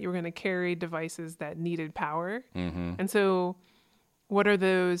assumption that you were going to carry devices that needed power. Mm-hmm. And so what are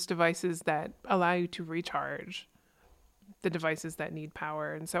those devices that allow you to recharge the devices that need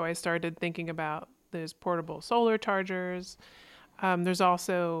power? And so I started thinking about those portable solar chargers. There's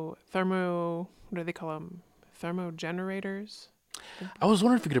also what do they call them? Thermo generators. I was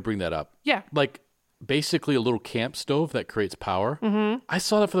wondering if you could bring that up. Yeah. Like basically a little camp stove that creates power. Mm-hmm. I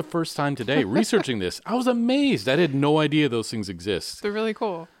saw that for the first time today researching this. I was amazed. I had no idea those things exist. They're really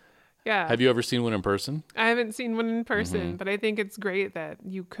cool. Yeah. Have you ever seen one in person? I haven't seen one in person, but I think it's great that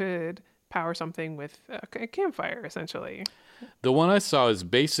you could power something with a campfire, essentially. The one I saw is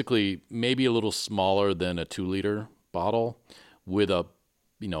basically maybe a little smaller than a 2-liter bottle with a,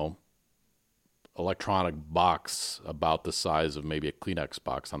 electronic box about the size of maybe a Kleenex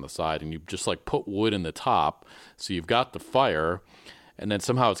box on the side, and you just like put wood in the top, so you've got the fire, and then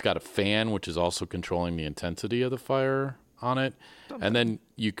somehow it's got a fan which is also controlling the intensity of the fire on it, and then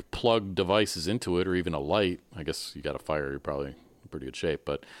you could plug devices into it, or even a light. I guess you got a fire, you're probably in pretty good shape,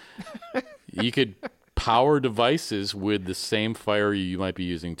 but you could power devices with the same fire you might be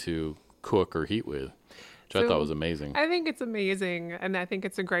using to cook or heat with. Which I thought was amazing. I think it's amazing, and I think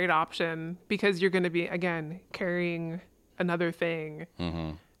it's a great option because you're going to be, again, carrying another thing.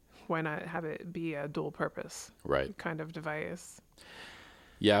 Mm-hmm. Why not have it be a dual purpose kind of device?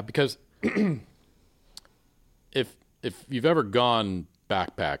 Yeah, because if you've ever gone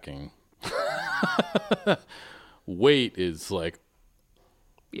backpacking, weight is like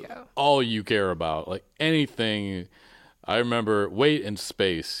all you care about. Like anything, I remember weight and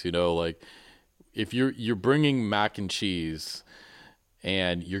space, like if you're bringing mac and cheese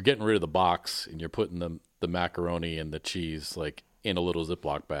and you're getting rid of the box and you're putting the macaroni and the cheese like in a little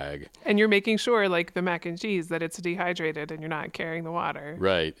Ziploc bag. And you're making sure like the mac and cheese that it's dehydrated and you're not carrying the water.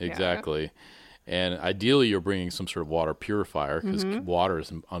 Right, exactly. Yeah. And ideally you're bringing some sort of water purifier because water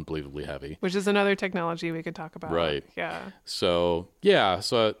is unbelievably heavy. Which is another technology we could talk about. Right. Yeah. So, I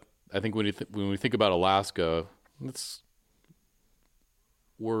think when we think about Alaska,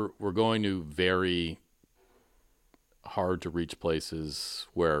 we're going to very hard to reach places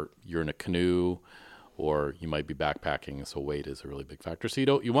where you're in a canoe or you might be backpacking, so weight is a really big factor.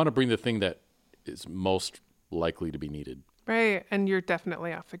 So you want to bring the thing that is most likely to be needed. Right, and you're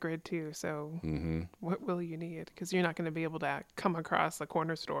definitely off the grid too, so what will you need? Because you're not going to be able to come across a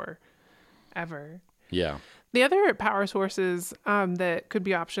corner store ever. Yeah. The other power sources that could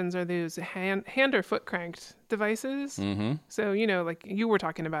be options are those hand or foot cranked devices. Mm-hmm. So, like you were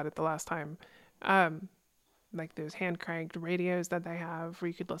talking about it the last time, like those hand cranked radios that they have where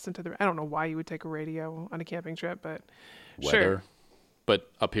you could listen to I don't know why you would take a radio on a camping trip, but weather. Sure. But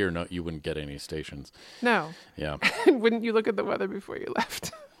up here, no, you wouldn't get any stations. No. Yeah. Wouldn't you look at the weather before you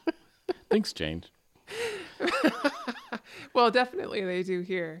left? Things change. Well, definitely they do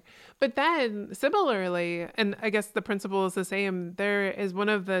here. But then similarly, and I guess the principle is the same, there is one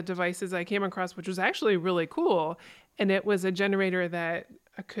of the devices I came across, which was actually really cool. And it was a generator that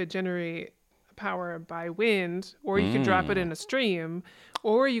could generate power by wind, or you could drop it in a stream,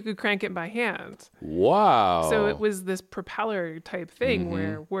 or you could crank it by hand. Wow. So it was this propeller type thing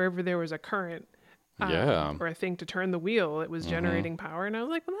where wherever there was a current or a thing to turn the wheel, it was generating power. And I was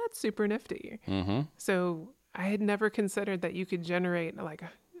like, well, that's super nifty. Mm-hmm. So I had never considered that you could generate like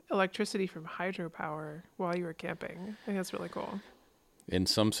electricity from hydropower while you were camping. I think that's really cool. In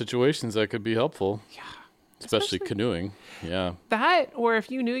some situations, that could be helpful. Yeah. Especially canoeing. Yeah. That, or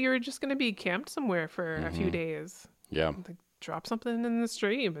if you knew you were just going to be camped somewhere for a few days. Yeah. Like, drop something in the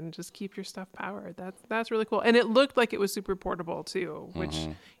stream and just keep your stuff powered. That's really cool. And it looked like it was super portable too, which,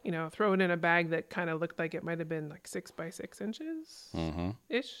 throw it in a bag that kind of looked like it might have been like 6 by 6 inches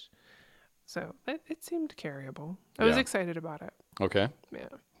ish. So it seemed carryable. I was excited about it. Okay. Yeah.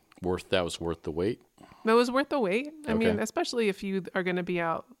 That was worth the wait? That was worth the wait. I mean, especially if you are going to be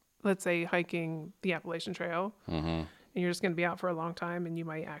out, let's say, hiking the Appalachian Trail, and you're just going to be out for a long time, and you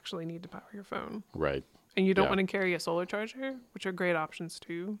might actually need to power your phone. Right. And you don't want to carry a solar charger, which are great options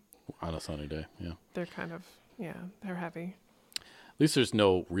too. On a sunny day, yeah. They're kind of, they're heavy. At least there's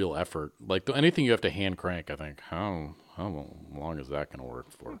no real effort. Like anything you have to hand crank, I think, how long is that going to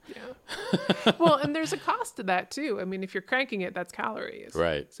work for? Yeah. Well, and there's a cost to that too. I mean, if you're cranking it, that's calories.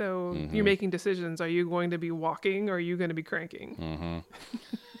 Right. So you're making decisions. Are you going to be walking or are you going to be cranking?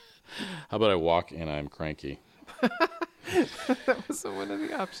 How about I walk and I'm cranky? That was one of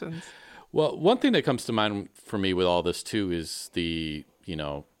the options. Well, one thing that comes to mind for me with all this too is the,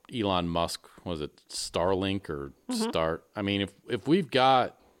 Elon Musk, was it Starlink or Start? I mean, if we've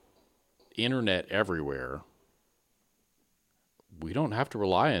got internet everywhere, we don't have to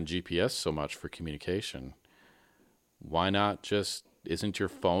rely on GPS so much for communication. Why not isn't your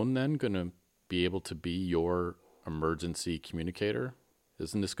phone then going to be able to be your emergency communicator?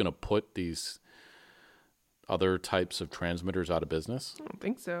 Isn't this going to put these other types of transmitters out of business? I don't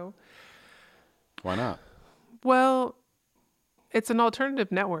think so. Why not? Well, it's an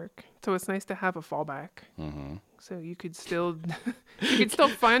alternative network, so it's nice to have a fallback. Mm-hmm. So you could still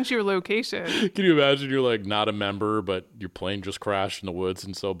find your location. Can you imagine you're like not a member, but your plane just crashed in the woods,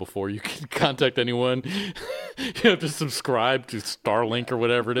 and so before you can contact anyone, you have to subscribe to Starlink or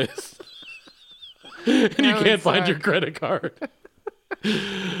whatever it is, and you can't find your credit card.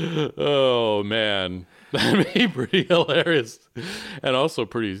 Oh man, that'd be pretty hilarious, and also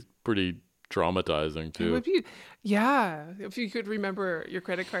pretty traumatizing too. It would be, yeah. If you could remember your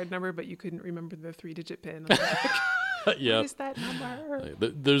credit card number, but you couldn't remember the 3-digit PIN. Yeah. What is that number?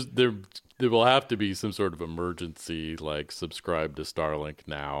 There will have to be some sort of emergency, like subscribe to Starlink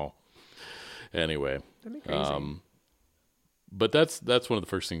now. Anyway, That'd be crazy. But that's one of the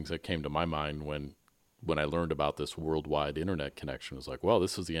first things that came to my mind when I learned about this worldwide internet connection. It was like, well,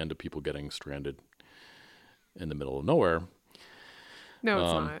 this is the end of people getting stranded in the middle of nowhere. No,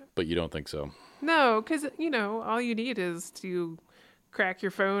 it's not. But you don't think so? No, because, all you need is to crack your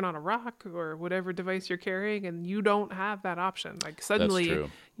phone on a rock or whatever device you're carrying, and you don't have that option. Like, suddenly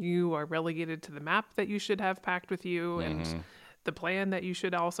you are relegated to the map that you should have packed with you and the plan that you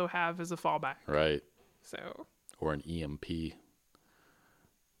should also have as a fallback. Right. So. Or an EMP,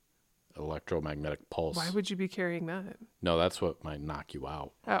 electromagnetic pulse. Why would you be carrying that? No, that's what might knock you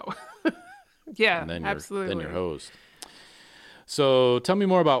out. Oh. Yeah, and then absolutely. Then you're hosed. So tell me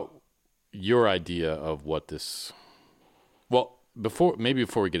more about your idea of what this. Well, before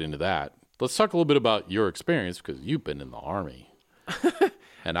we get into that, let's talk a little bit about your experience, because you've been in the Army,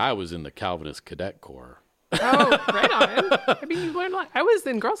 and I was in the Calvinist Cadet Corps. Oh, right on. I mean, you learn a lot. I was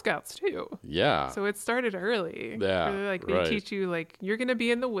in Girl Scouts too. Yeah. So it started early. Yeah. They teach you you're going to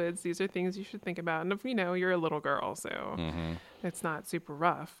be in the woods. These are things you should think about. And if you're a little girl, so it's not super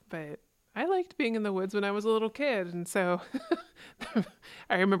rough, but I liked being in the woods when I was a little kid. And so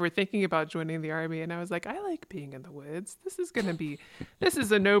I remember thinking about joining the Army, and I was like, I like being in the woods. This is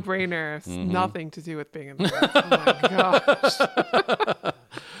a no-brainer. It's nothing to do with being in the woods. Oh my gosh.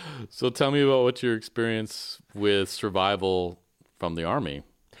 So tell me about what your experience with survival from the Army.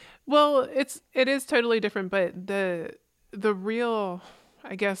 Well, it is totally different, but the real,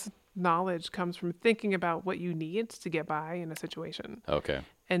 I guess, knowledge comes from thinking about what you need to get by in a situation. Okay.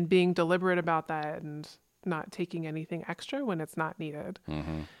 And being deliberate about that and not taking anything extra when it's not needed.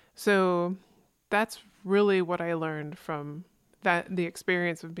 Mm-hmm. So that's really what I learned from the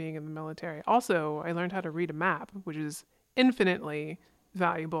experience of being in the military. Also, I learned how to read a map, which is infinitely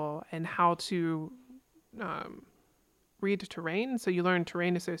valuable, and how to read terrain. So you learn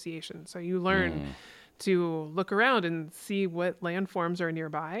terrain association. So you learn to look around and see what landforms are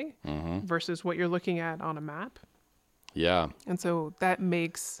nearby versus what you're looking at on a map. Yeah. And so that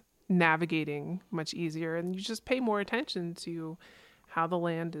makes navigating much easier, and you just pay more attention to how the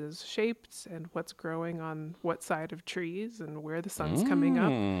land is shaped and what's growing on what side of trees and where the sun's coming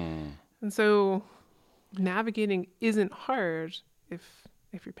up. And so navigating isn't hard if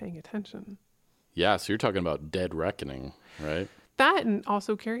you're paying attention. Yeah, so you're talking about dead reckoning, right? That, and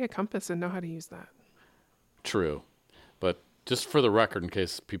also carry a compass and know how to use that. True. But just for the record, in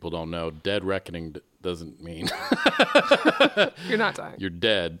case people don't know, dead reckoning doesn't mean you're not dying. You're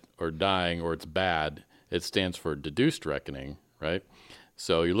dead or dying, or it's bad. It stands for deduced reckoning, right?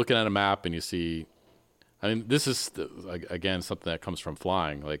 So you're looking at a map and you see, I mean, this is, again, something that comes from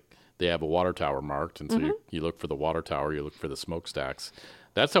flying. Like, they have a water tower marked, and so you look for the water tower, you look for the smokestacks.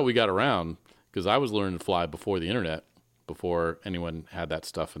 That's how we got around, because I was learning to fly before the internet, before anyone had that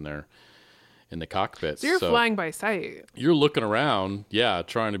stuff in the cockpit. So you're flying by sight. You're looking around,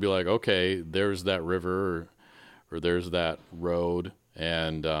 trying to be like, okay, there's that river, or there's that road,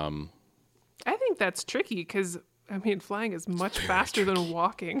 and I think that's tricky, because flying is much faster than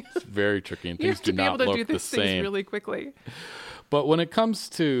walking. It's very tricky, and things do not look the same. You have to be able to do these things really quickly. But when it comes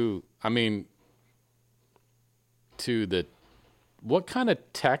to, what kind of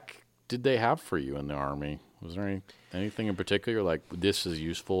tech did they have for you in the Army? Was there anything in particular, like, this is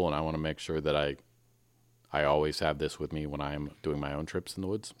useful and I want to make sure that I always have this with me when I'm doing my own trips in the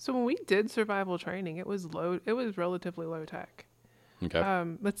woods? So when we did survival training, it was relatively low tech.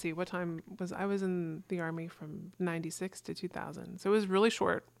 Okay. Let's see, what time I was in the Army from 96 to 2000. So it was really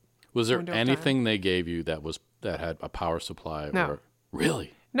short. Was there anything they gave you that had a power supply? No.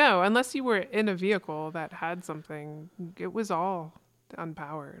 Really? No, unless you were in a vehicle that had something, it was all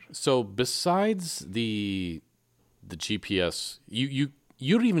unpowered. So besides the GPS, you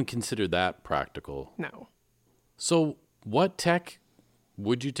don't even consider that practical? No. So what tech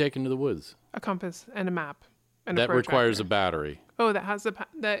would you take into the woods? A compass and a map. And that requires a battery. Oh, that has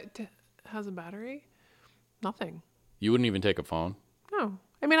a battery? Nothing. You wouldn't even take a phone? No.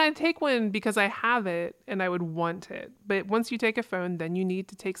 I mean, I'd take one because I have it and I would want it. But once you take a phone, then you need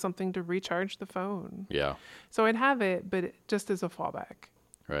to take something to recharge the phone. Yeah. So I'd have it, but just as a fallback.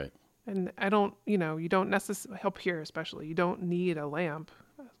 Right. And I don't, you don't necessarily, help here especially, you don't need a lamp.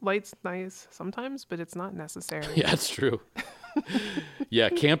 Light's nice sometimes, but it's not necessary. Yeah, that's true. Yeah,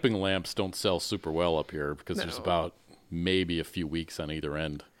 camping lamps don't sell super well up here because there's about maybe a few weeks on either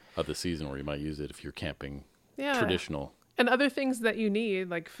end of the season where you might use it if you're camping traditional. And other things that you need,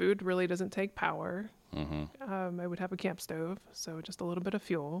 like food, really doesn't take power. Mm-hmm. I would have a camp stove, so just a little bit of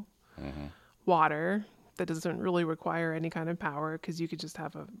fuel. Mm-hmm. Water, that doesn't really require any kind of power because you could just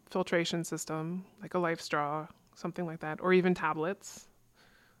have a filtration system, like a Life Straw, something like that, or even tablets.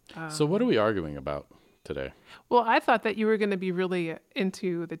 So what are we arguing about today? Well, I thought that you were going to be really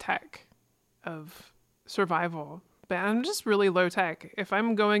into the tech of survival. But I'm just really low tech. If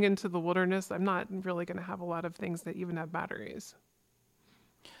I'm going into the wilderness, I'm not really going to have a lot of things that even have batteries.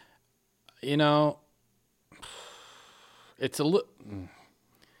 It's a little.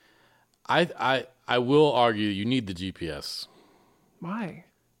 I will argue you need the GPS. Why?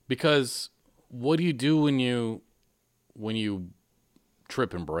 Because what do you do when you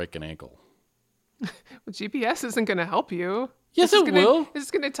trip and break an ankle? Well, GPS isn't going to help you. Yes, it will. It's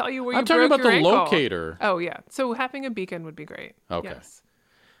just going to tell you where I'm you broke your ankle. I'm talking about the ankle. locator. Oh, yeah. So having a beacon would be great. Okay. Yes.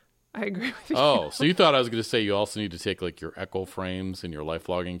 I agree with you. Oh, so you thought I was going to say you also need to take like your echo frames and your life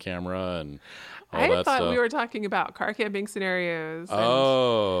logging camera and all that stuff. I thought we were talking about car camping scenarios.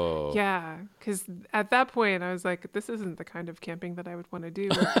 Oh. Yeah, because at that point I was like, this isn't the kind of camping that I would want to do.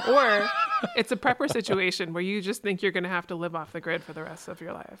 Or it's a prepper situation where you just think you're going to have to live off the grid for the rest of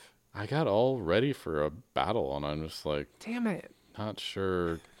your life. I got all ready for a battle and I'm just like, damn it. Not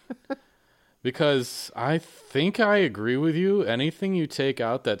sure. Because I think I agree with you. Anything you take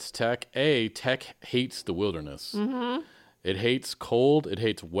out that's tech hates the wilderness. Mm-hmm. It hates cold. It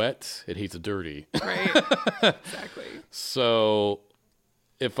hates wet. It hates dirty. Right. Exactly. So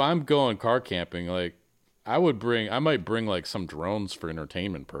if I'm going car camping, like I might bring like some drones for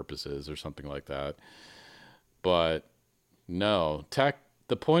entertainment purposes or something like that. But no, tech,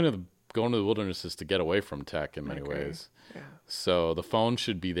 the point of going to the wilderness is to get away from tech in many ways. Yeah. So the phone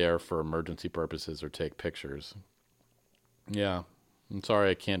should be there for emergency purposes or take pictures. Yeah. I'm sorry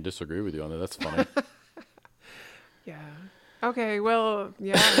I can't disagree with you on that. That's funny. Yeah. Okay, well,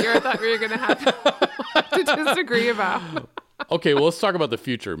 yeah, here I thought we were going to have to disagree about. Okay, well, let's talk about the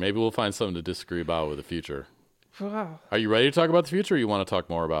future. Maybe we'll find something to disagree about with the future. Wow. Are you ready to talk about the future or you want to talk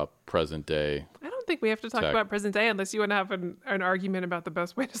more about present day? I don't think we have to talk about present day unless you want to have an argument about the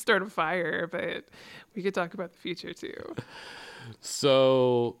best way to start a fire, but we could talk about the future too.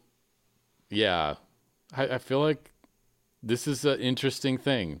 So, yeah, I feel like this is an interesting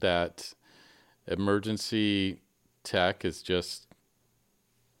thing that emergency tech is just,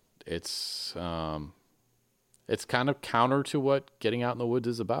 it's kind of counter to what getting out in the woods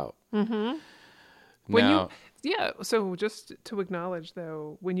is about. Mm-hmm. So just to acknowledge,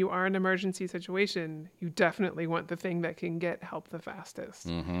 though, when you are in an emergency situation, you definitely want the thing that can get help the fastest,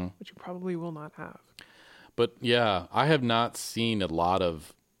 which you probably will not have. But yeah, I have not seen a lot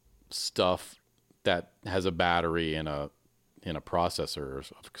of stuff that has a battery in a processor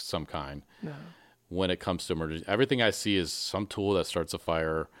of some kind. No. When it comes to emergency, everything I see is some tool that starts a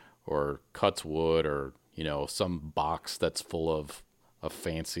fire or cuts wood or, some box that's full of a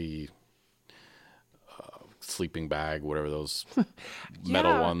fancy sleeping bag, whatever those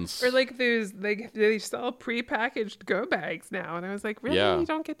metal ones. Or like they sell prepackaged go bags now. And I was like, really? Yeah. You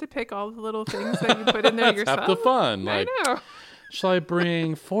don't get to pick all the little things that you put in there yourself? That's half the fun. I know. Shall I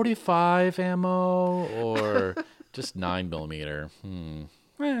bring 45 ammo or just 9mm?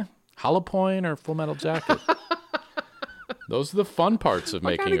 Hollow point or Full Metal Jacket? Those are the fun parts of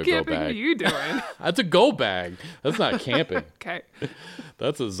making a go bag. What kind of camping are you doing? That's a go bag. That's not camping. Okay.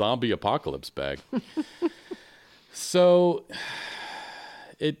 That's a zombie apocalypse bag. So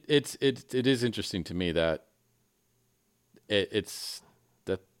it is interesting to me that it's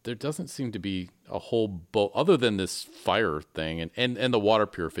that there doesn't seem to be a whole boat other than this fire thing and the water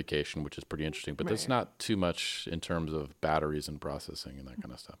purification, which is pretty interesting. But there's not too much in terms of batteries and processing and that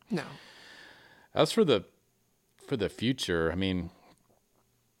kind of stuff. No. As for the future, I mean,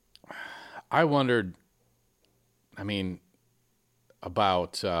 I wondered,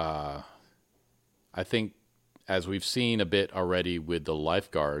 about, I think, as we've seen a bit already with the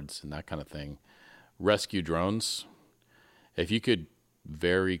lifeguards and that kind of thing, rescue drones, if you could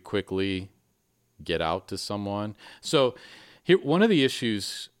very quickly get out to someone. So here, one of the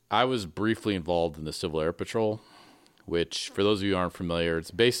issues, I was briefly involved in the Civil Air Patrol, which, for those of you who aren't familiar,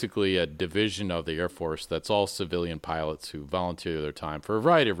 it's basically a division of the Air Force that's all civilian pilots who volunteer their time for a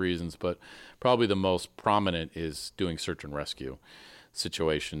variety of reasons, but probably the most prominent is doing search and rescue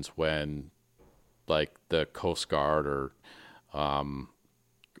situations when, like, the Coast Guard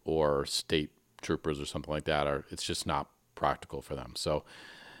or state troopers or something like that it's just not practical for them. So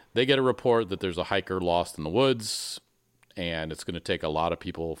they get a report that there's a hiker lost in the woods, and it's going to take a lot of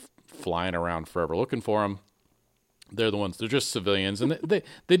people flying around forever looking for him. They're just civilians. And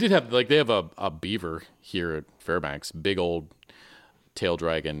they did have, they have a beaver here at Fairbanks, big old tail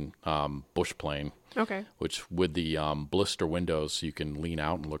dragon bush plane. Okay. Which with the blister windows, you can lean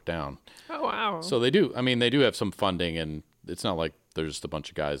out and look down. Oh, wow. So they do have some funding, and it's not like they're just a bunch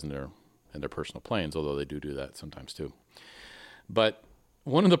of guys in their personal planes, although they do that sometimes too. But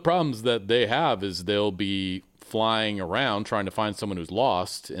one of the problems that they have is they'll be flying around trying to find someone who's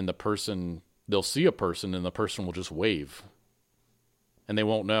lost, and they'll see a person and the person will just wave. And they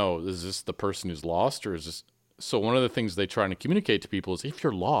won't know, is this the person who's lost or is this... So one of the things they try to communicate to people is, if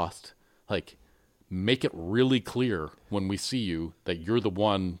you're lost, like, make it really clear when we see you that you're the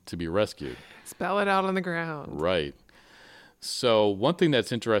one to be rescued. Spell it out on the ground. Right. So one thing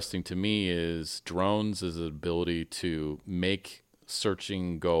that's interesting to me is drones' ability to make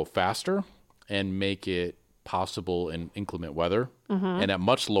searching go faster and make it possible in inclement weather and at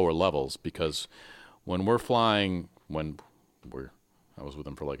much lower levels, because when we're flying, I was with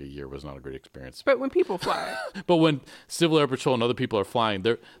them for like a year, it was not a great experience. But when people fly. But when Civil Air Patrol and other people are flying,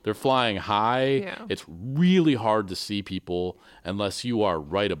 they're flying high. Yeah. It's really hard to see people unless you are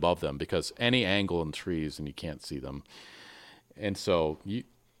right above them, because any angle in trees and you can't see them. And so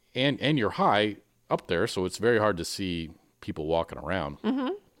you're high up there, so it's very hard to see people walking around. Mm-hmm.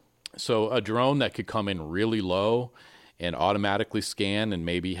 So a drone that could come in really low and automatically scan and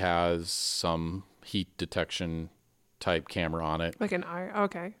maybe has some heat detection type camera on it. Like an IR?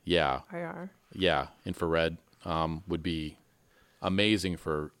 Okay. Yeah. IR. Yeah, infrared would be amazing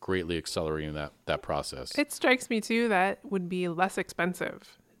for greatly accelerating that process. It strikes me, too, that would be less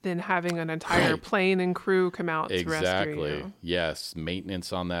expensive than having an entire plane and crew come out to rescue you. Yes,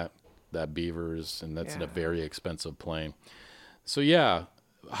 maintenance on that Beavers, and that's in a very expensive plane. So, yeah.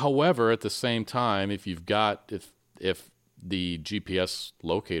 However, at the same time, if the GPS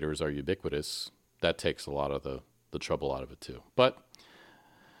locators are ubiquitous, that takes a lot of the trouble out of it too. But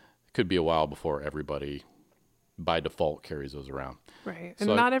it could be a while before everybody by default carries those around. Right. And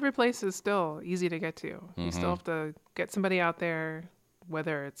not every place is still easy to get to. Mm-hmm. You still have to get somebody out there,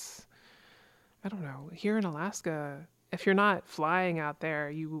 whether it's, I don't know, here in Alaska, if you're not flying out there,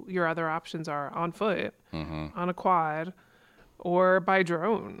 your other options are on foot, on a quad, or by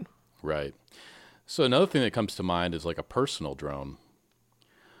drone. Right. So another thing that comes to mind is like a personal drone.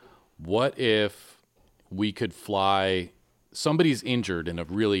 What if we could fly, somebody's injured in a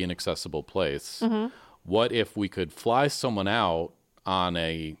really inaccessible place. Mm-hmm. What if we could fly someone out on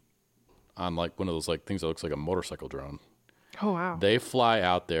like one of those like things that looks like a motorcycle drone? Oh, wow. They fly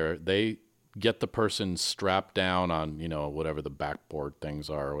out there. They get the person strapped down on, whatever the backboard things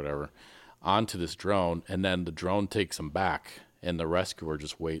are or whatever, onto this drone. And then the drone takes them back and the rescuer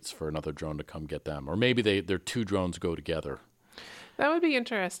just waits for another drone to come get them. Or maybe their two drones go together. That would be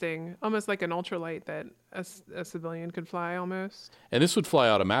interesting. Almost like an ultralight that a civilian could fly almost. And this would fly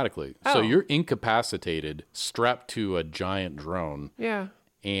automatically. Oh. So you're incapacitated, strapped to a giant drone. Yeah.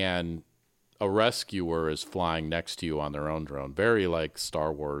 And a rescuer is flying next to you on their own drone. Very like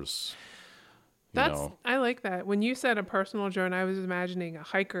Star Wars. I like that. When you said a personal drone, I was imagining a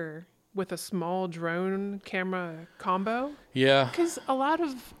hiker with a small drone camera combo. Yeah. Because a lot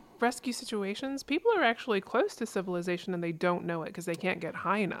of rescue situations, people are actually close to civilization and they don't know it because they can't get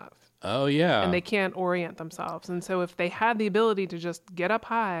high enough. Oh, yeah. And they can't orient themselves. And so if they had the ability to just get up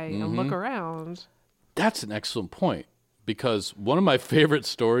high and look around. That's an excellent point, because one of my favorite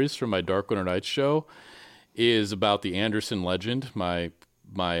stories from my Dark Winter Nights show is about the Anderson legend, my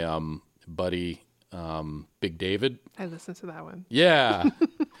buddy Big David. I listened to that one. Yeah.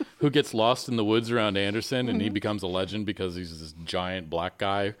 who gets lost in the woods around Anderson, and he becomes a legend because he's this giant black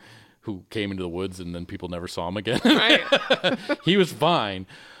guy who came into the woods and then people never saw him again. Right. He was fine,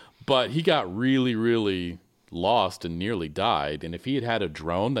 but he got really, really lost and nearly died. And if he had had a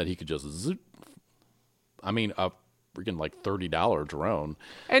drone that he could just zoop, a freaking like $30 drone.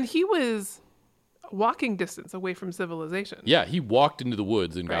 And he was walking distance away from civilization. Yeah, he walked into the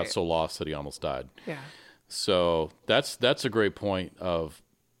woods and got so lost that he almost died. Yeah. So that's a great point of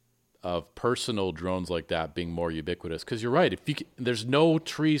personal drones like that being more ubiquitous, because you're right. There's no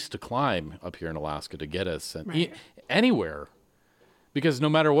trees to climb up here in Alaska to get us anywhere, because no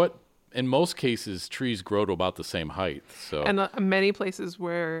matter what, in most cases, trees grow to about the same height. So, and many places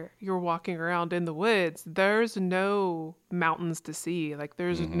where you're walking around in the woods, there's no mountains to see. Like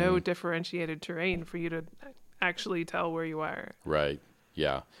there's no differentiated terrain for you to actually tell where you are. Right.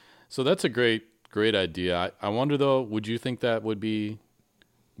 Yeah. So that's a great idea. I wonder though, would you think that would be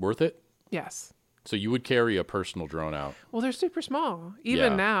worth it? Yes. So you would carry a personal drone out? Well, they're super small.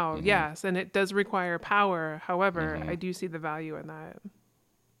 Even now, yes. And it does require power. However, I do see the value in that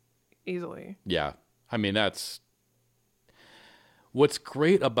easily. Yeah. I mean, what's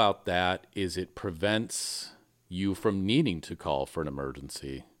great about that is it prevents you from needing to call for an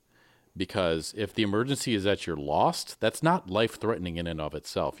emergency. Because if the emergency is that you're lost, that's not life-threatening in and of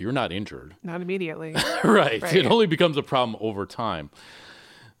itself. You're not injured. Not immediately. Right. It only becomes a problem over time.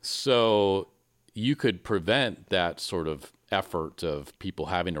 So you could prevent that sort of effort of people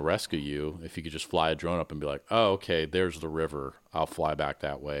having to rescue you if you could just fly a drone up and be like, oh, okay, there's the river. I'll fly back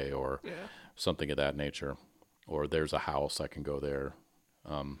that way, or something of that nature. Or there's a house, I can go there.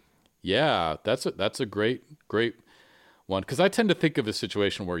 Yeah, that's a great one, because I tend to think of a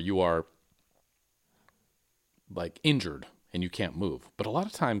situation where you are like injured and you can't move, but a lot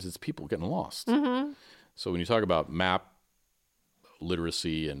of times it's people getting lost. So when you talk about map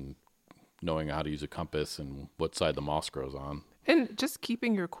literacy and knowing how to use a compass and what side the moss grows on, and just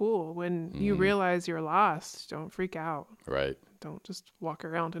keeping your cool when you realize you're lost, don't freak out. Right. Don't just walk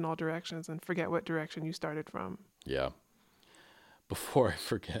around in all directions and forget what direction you started from. Yeah. Before I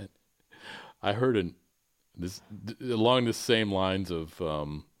forget, I heard along the same lines of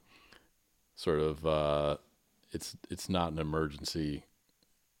it's not an emergency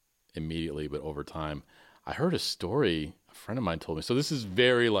immediately, but over time. I heard a story a friend of mine told me. So this is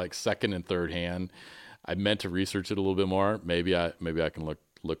very like second and third hand. I meant to research it a little bit more. Maybe I can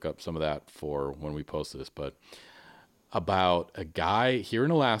look up some of that for when we post this, but about a guy here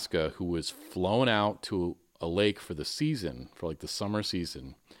in Alaska who was flown out to a lake for the season, for like the summer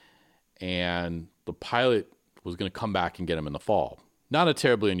season, and the pilot was going to come back and get him in the fall. Not a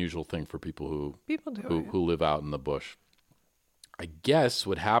terribly unusual thing for people who live out in the bush. I guess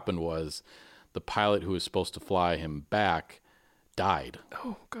what happened was the pilot who was supposed to fly him back died.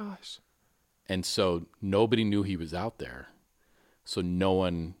 Oh, gosh. And so nobody knew he was out there. So no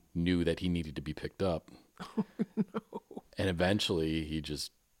one knew that he needed to be picked up. Oh, no. And eventually he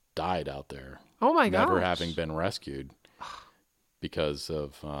just died out there. Oh, my gosh. Never having been rescued because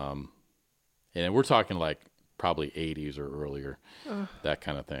of, and we're talking like probably 80s or earlier, that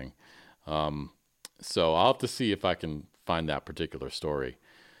kind of thing. So I'll have to see if I can find that particular story.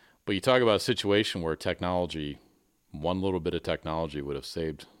 But you talk about a situation where technology, one little bit of technology would have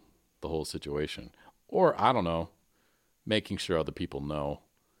saved the whole situation. Or, I don't know, making sure other people know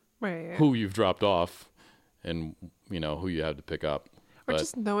who you've dropped off and, who you have to pick up. Or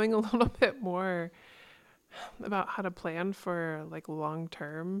just knowing a little bit more about how to plan for, like,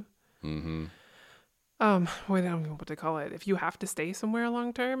 long-term. Mm-hmm. I don't know what to call it. If you have to stay somewhere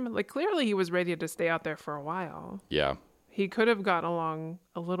long-term, like, clearly he was ready to stay out there for a while. Yeah. He could have gotten along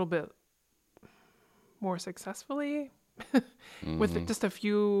a little bit more successfully with just a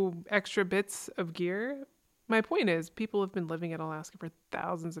few extra bits of gear. My point is, people have been living in Alaska for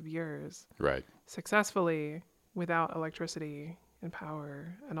thousands of years. Right. Successfully without electricity and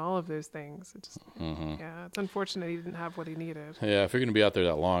power and all of those things. It just, it's unfortunate he didn't have what he needed. Yeah, if you're going to be out there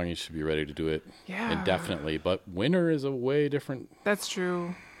that long, you should be ready to do it indefinitely. But winter is a way different. That's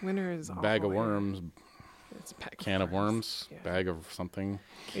true. Winter is awful. Bag of worms. It's a can of worms, bag of something.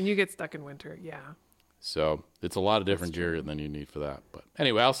 And you get stuck in winter, So it's a lot of different gear than you need for that. But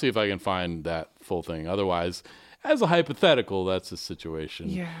anyway, I'll see if I can find that full thing. Otherwise, as a hypothetical, that's a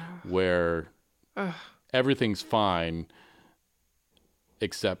situation where everything's fine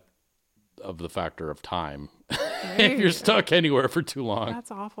except of the factor of time. If you're stuck anywhere for too long. That's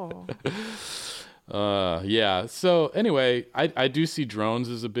awful. So anyway, I do see drones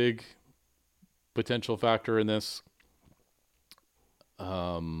as a big potential factor in this. But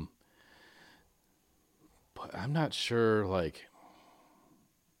I'm not sure, like,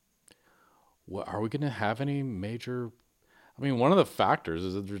 are we going to have any major? I mean, one of the factors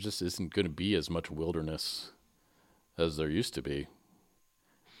is that there just isn't going to be as much wilderness as there used to be.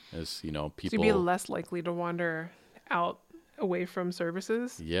 As people, so you'd be less likely to wander out away from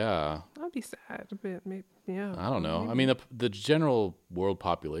services. Yeah, that'd be sad. But maybe, yeah, I don't know. Maybe. I mean, the general world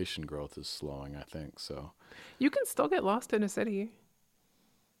population growth is slowing, I think. So you can still get lost in a city.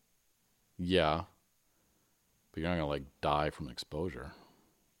 Yeah, but you're not gonna die from exposure.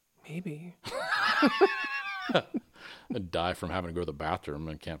 Maybe. Die from having to go to the bathroom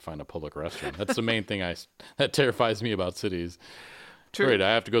and can't find a public restroom. That's the main thing that terrifies me about cities. True. Great,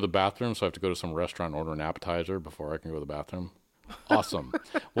 I have to go to the bathroom, so I have to go to some restaurant and order an appetizer before I can go to the bathroom. Awesome.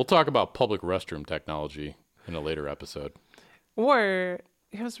 We'll talk about public restroom technology in a later episode. Or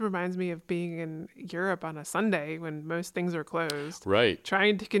it just reminds me of being in Europe on a Sunday when most things are closed. Right.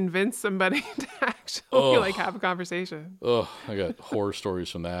 Trying to convince somebody to actually have a conversation. Oh, I got horror stories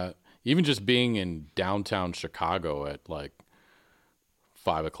from that. Even just being in downtown Chicago at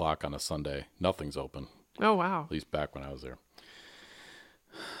 5 o'clock on a Sunday, nothing's open. Oh, wow. At least back when I was there.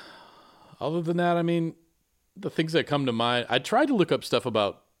 Other than that, I mean, the things that come to mind, I tried to look up stuff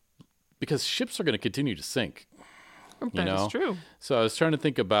because ships are going to continue to sink. That's true. So I was trying to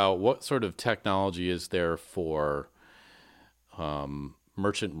think about what sort of technology is there for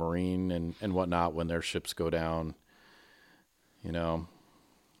merchant marine and whatnot when their ships go down. And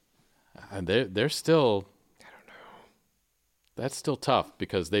they're still, I don't know. That's still tough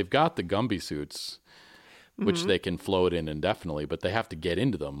because they've got the Gumby suits, which they can float in indefinitely, but they have to get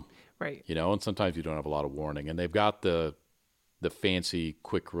into them. Right. And sometimes you don't have a lot of warning. And they've got the fancy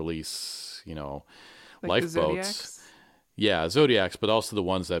quick release, lifeboats. Yeah, Zodiacs, but also the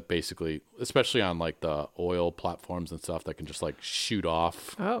ones that basically, especially on the oil platforms and stuff that can just shoot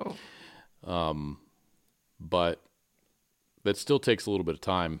off. Oh. But that still takes a little bit of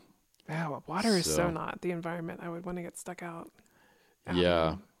time. Wow, water is so not the environment I would want to get stuck out.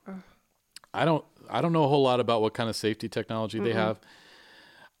 Yeah. I don't know a whole lot about what kind of safety technology they have.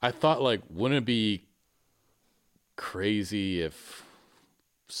 I thought wouldn't it be crazy if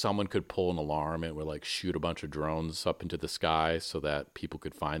someone could pull an alarm and would shoot a bunch of drones up into the sky so that people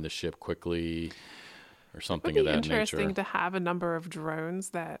could find the ship quickly or something of that nature? It would be interesting to have a number of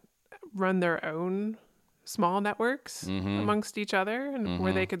drones that run their own small networks amongst each other and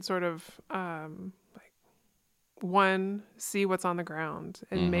where they could sort of see what's on the ground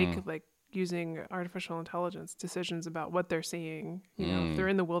and make using artificial intelligence decisions about what they're seeing. If they're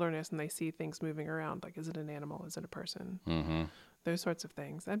in the wilderness and they see things moving around, is it an animal? Is it a person? Those sorts of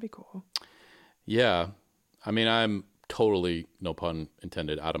things. That'd be cool. Yeah. I mean, I'm totally, no pun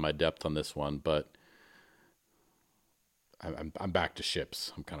intended, out of my depth on this one, but I'm back to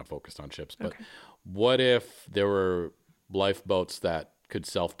ships. I'm kind of focused on ships. But what if there were lifeboats that could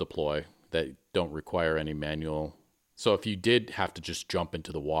self-deploy that don't require any manual? So if you did have to just jump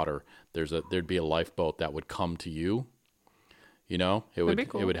into the water, there'd be a lifeboat that would come to you. That'd be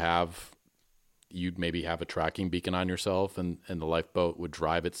cool. It would have, you'd maybe have a tracking beacon on yourself, and the lifeboat would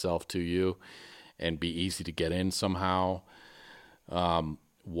drive itself to you and be easy to get in somehow.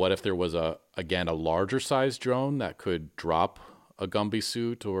 What if there was a larger size drone that could drop a Gumby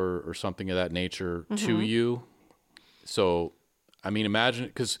suit or something of that nature to you? So, I mean, imagine,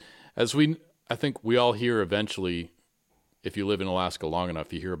 because I think we all hear eventually, if you live in Alaska long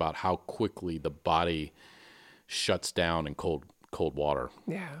enough, you hear about how quickly the body shuts down in cold water.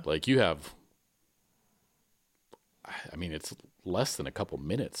 Yeah. You have, I mean, it's less than a couple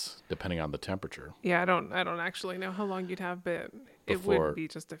minutes depending on the temperature. Yeah, I don't actually know how long you'd have, but it would be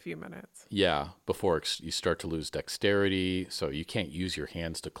just a few minutes. Yeah, before you start to lose dexterity, so you can't use your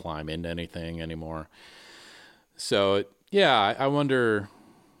hands to climb into anything anymore. So, yeah, I wonder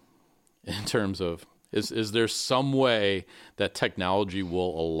in terms of, is there some way that technology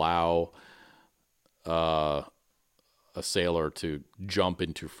will allow a sailor to jump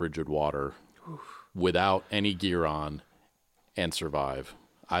into frigid water without any gear on and survive?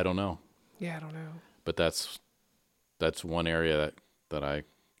 I don't know. Yeah, I don't know. But that's one area that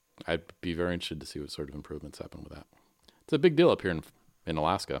I'd be very interested to see what sort of improvements happen with that. It's a big deal up here in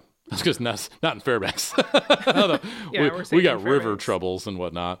Alaska. It's just not in Fairbanks. we got river troubles and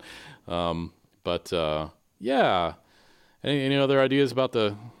whatnot. But yeah. Any other ideas about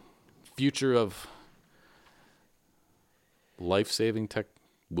the future of life-saving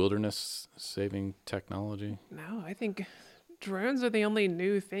wilderness-saving technology? No, I think drones are the only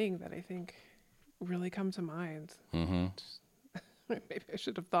new thing that I think really come to mind. Maybe I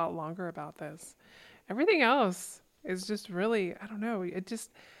should have thought longer about this. Everything else is just really, I don't know, it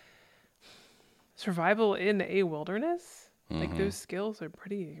just, survival in a wilderness, those skills are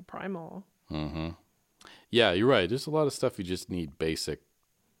pretty primal. Mm-hmm. Yeah, you're right. There's a lot of stuff you just need basic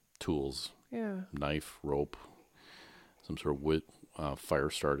tools. Yeah. Knife, rope, some sort of wood, fire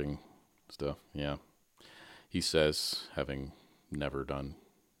starting stuff. Yeah. He says, having never done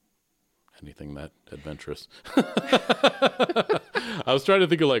anything that adventurous. I was trying to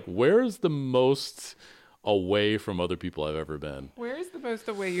think of like, where's the most away from other people I've ever been? Where is the most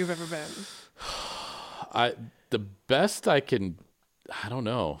away you've ever been? The best I can, I don't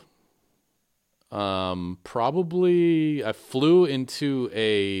know. Probably I flew into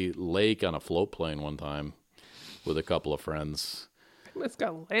a lake on a float plane one time with a couple of friends. I almost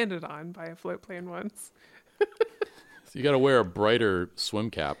got landed on by a float plane once. So you got to wear a brighter swim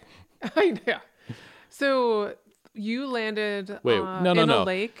cap. I know. So you landed in a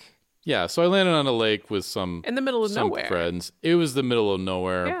lake? Yeah, so I landed on a lake with some in the middle of nowhere. Friends. It was the middle of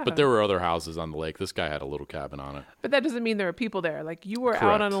nowhere, but there were other houses on the lake. This guy had a little cabin on it. But that doesn't mean there were people there. Like you were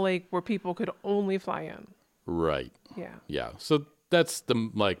out on a lake where people could only fly in. Right. Yeah. Yeah. So that's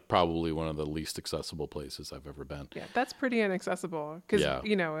probably one of the least accessible places I've ever been. Yeah, that's pretty inaccessible because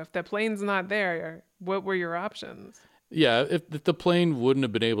if the plane's not there, what were your options? Yeah, if the plane wouldn't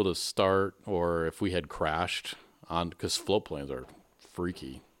have been able to start, or if we had crashed because float planes are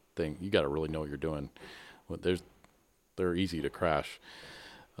freaky thing. You got to really know what you're doing. They're easy to crash.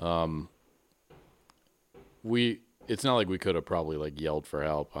 It's not like we could have probably like yelled for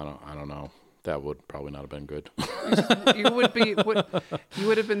help. I don't know. That would probably not have been good. You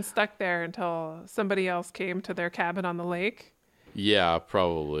would have been stuck there until somebody else came to their cabin on the lake. Yeah,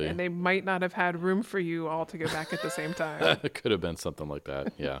 probably. And they might not have had room for you all to go back at the same time. It could have been something like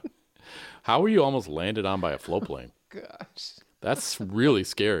that. Yeah. How were you almost landed on by a float plane? Gosh. That's really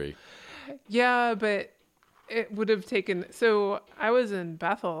scary. Yeah, but it would have taken... So I was in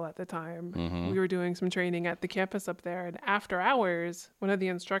Bethel at the time. Mm-hmm. We were doing some training at the campus up there. And after hours, one of the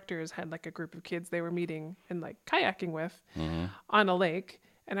instructors had like a group of kids they were meeting and like kayaking with on a lake.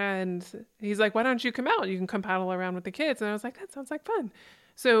 And he's like, why don't you come out? You can come paddle around with the kids. And I was like, that sounds like fun.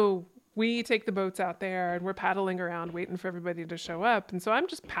 So we take the boats out there and we're paddling around waiting for everybody to show up. And so I'm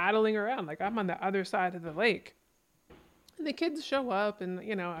just paddling around like I'm on the other side of the lake. And the kids show up and,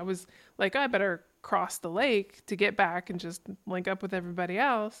 I was like, I better cross the lake to get back and just link up with everybody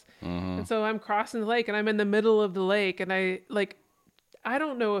else. Mm-hmm. And so I'm crossing the lake and I'm in the middle of the lake. And I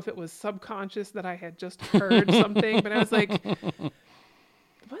don't know if it was subconscious that I had just heard something, but I was like,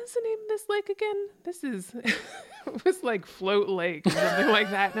 what's the name of this lake again? It was like Float Lake or something like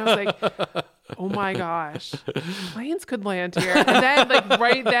that. And I was like, oh my gosh, planes could land here. And then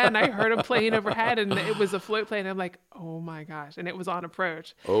right then I heard a plane overhead and it was a float plane. I'm like, oh my gosh. And it was on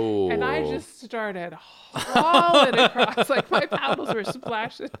approach. Oh. And I just started hauling across. Like my paddles were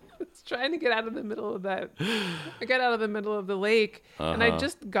splashing. I was trying to get out of the middle of that. I got out of the middle of the lake and I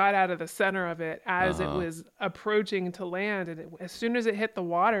just got out of the center of it as it was approaching to land. And as soon as it hit the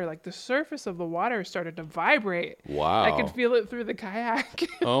water, like the surface of the water started to vibrate. Wow. I could feel it through the kayak.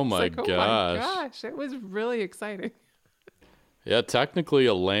 Oh my gosh. Oh my gosh, it was really exciting. Yeah, technically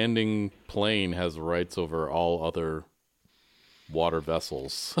a landing plane has rights over all other water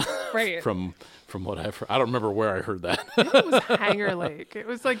vessels. Right. From what I don't remember where I heard that. It was Hanger Lake. It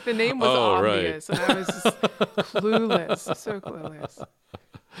was like the name was obvious and I was just clueless. So clueless.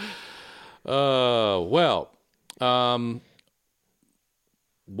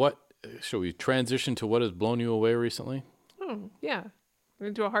 What shall we transition to what has blown you away recently? Oh, yeah. We're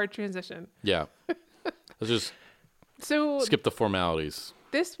going to do a hard transition. Yeah. Let's just skip the formalities.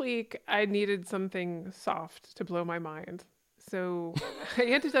 This week, I needed something soft to blow my mind. So I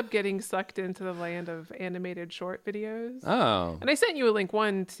ended up getting sucked into the land of animated short videos. Oh. And I sent you a link,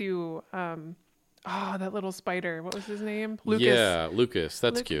 one to, that little spider. What was his name? Lucas. Yeah, Lucas.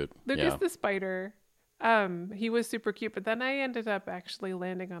 That's cute. Lucas the spider. He was super cute, but then I ended up actually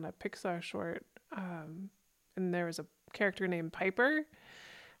landing on a Pixar short. And there was a character named Piper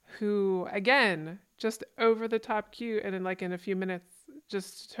who, again, just over the top cute. And in a few minutes,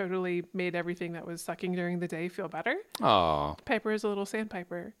 just totally made everything that was sucking during the day feel better. Oh. Piper is a little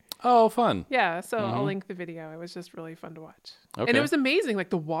sandpiper. Oh, fun. Yeah, so I'll link the video. It was just really fun to watch. Okay. And it was amazing, like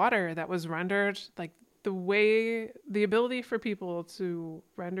the water that was rendered, like the ability for people to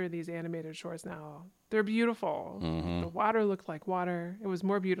render these animated shorts now. They're beautiful. The water looked like water. It was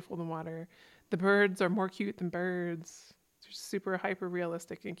more beautiful than water. The birds are more cute than birds. They're super hyper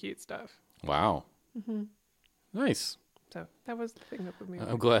realistic and cute stuff. Wow. Nice. So that was the thing that put me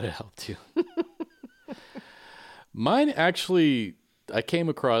I'm glad it helped you. Mine actually, I came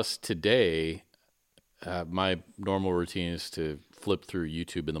across today. My normal routine is to flip through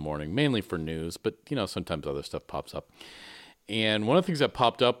YouTube in the morning, mainly for news, but sometimes other stuff pops up. And one of the things that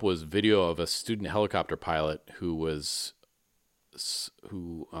popped up was video of a student helicopter pilot who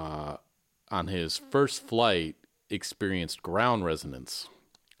on his first flight experienced ground resonance.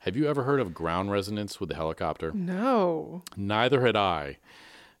 Have you ever heard of ground resonance with the helicopter? No. Neither had I.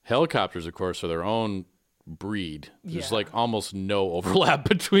 Helicopters, of course, are their own breed. There's like almost no overlap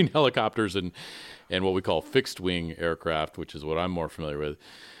between helicopters and what we call fixed wing aircraft, which is what I'm more familiar with.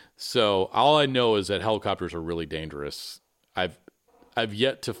 So all I know is that helicopters are really dangerous. I've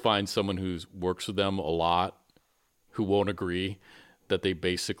yet to find someone who works with them a lot who won't agree that they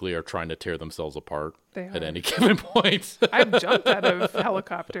basically are trying to tear themselves apart at any given point. I've jumped out of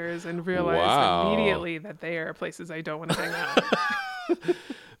helicopters and realized immediately that they are places I don't want to hang out.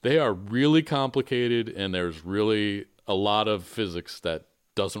 They are really complicated, and there's really a lot of physics that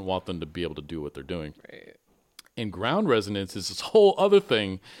doesn't want them to be able to do what they're doing. Right. And ground resonance is this whole other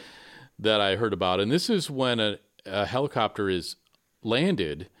thing that I heard about. And this is when a helicopter is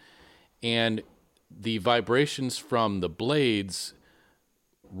landed and the vibrations from the blades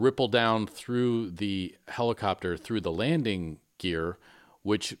ripple down through the helicopter, through the landing gear,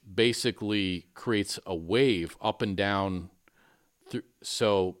 which basically creates a wave up and down.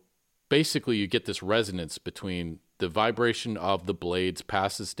 So basically you get this resonance between the vibration of the blades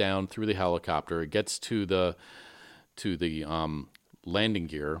passes down through the helicopter. It gets to the landing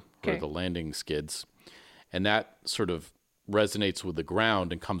gear or the landing skids. And that sort of resonates with the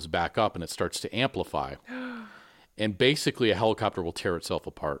ground and comes back up, and it starts to amplify. And basically a helicopter will tear itself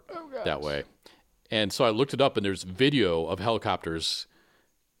apart that way. And so I looked it up, and there's video of helicopters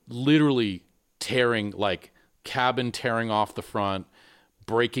literally tearing, like cabin tearing off the front,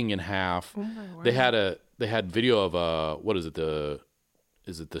 breaking in half. Oh my word. They had video of what is it?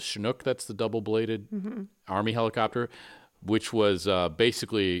 Is it the Chinook? That's the double-bladed Army helicopter, which was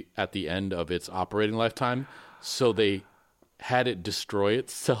basically at the end of its operating lifetime. So they had it destroy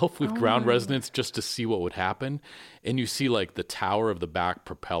itself with ground resonance just to see what would happen. And you see like the tower of the back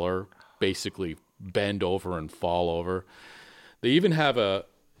propeller basically bend over and fall over. They even have one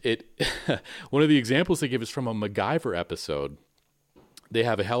of the examples they give is from a MacGyver episode. They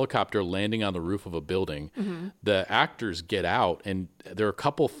have a helicopter landing on the roof of a building. Mm-hmm. The actors get out, and they're a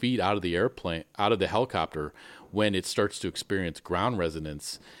couple feet out of the helicopter when it starts to experience ground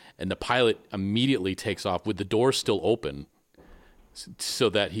resonance. And the pilot immediately takes off with the door still open so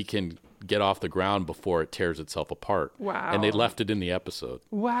that he can get off the ground before it tears itself apart. Wow. And they left it in the episode.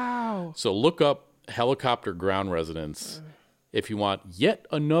 Wow. So look up helicopter ground resonance if you want yet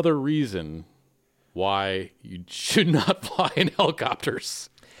another reason why you should not fly in helicopters.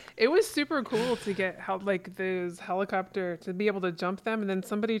 It was super cool to get those helicopter, to be able to jump them. And then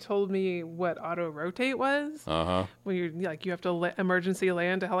somebody told me what auto rotate was. Uh-huh. When you have to emergency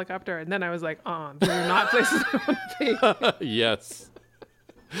land a helicopter. And then I was like, these are not places I want to be. Yes.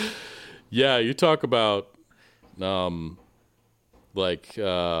 Yeah, you talk about hardcore.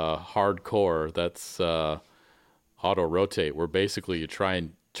 That's auto rotate, where basically you try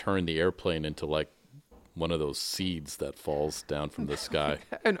and turn the airplane into like one of those seeds that falls down from the sky.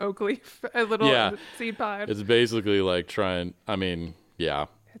 An oak leaf, a little seed pod. It's basically like trying,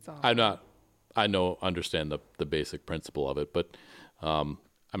 It's awesome. Understand the basic principle of it, but I'm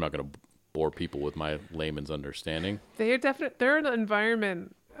not going to bore people with my layman's understanding. They're an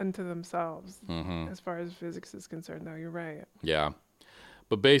environment unto themselves as far as physics is concerned, though. You're right. Yeah.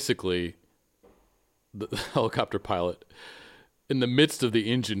 But basically, the helicopter pilot, in the midst of the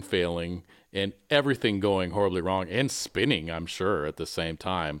engine failing and everything going horribly wrong and spinning, I'm sure, at the same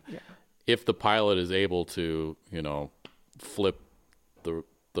time, if the pilot is able to, flip the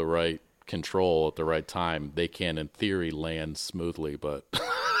right control at the right time, they can, in theory, land smoothly. But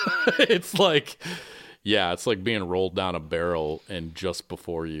it's like being rolled down a barrel, and just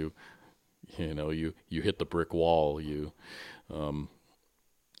before you hit the brick wall, you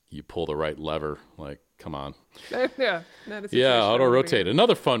pull the right lever. Like, come on. Yeah, auto rotate.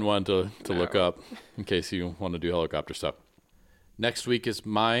 Another fun one to look up in case you want to do helicopter stuff. Next week is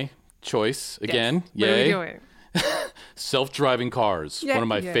my choice again. Yes. What are we doing? Self-driving cars. One of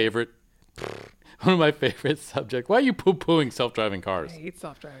my favorite subjects. Why are you poo-pooing self-driving cars? I hate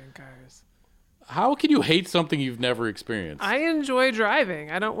self-driving cars. How can you hate something you've never experienced? I enjoy driving.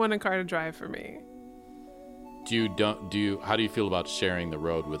 I don't want a car to drive for me. How do you feel about sharing the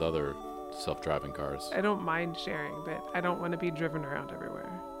road with other self-driving cars? I don't mind sharing, but I don't want to be driven around everywhere.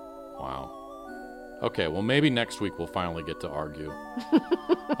 Wow. Okay, well, maybe next week we'll finally get to argue.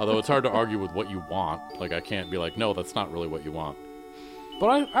 Although it's hard to argue with what you want. Like, I can't be like, no, that's not really what you want.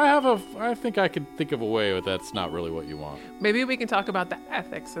 But I think I could think of a way that that's not really what you want. Maybe we can talk about the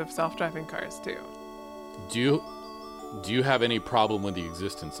ethics of self-driving cars too. Do you have any problem with the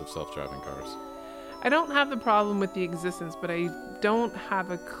existence of self-driving cars? I don't have the problem with the existence, but I don't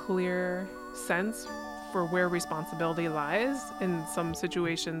have a clear sense for where responsibility lies in some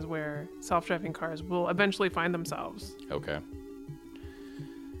situations where self-driving cars will eventually find themselves. Okay.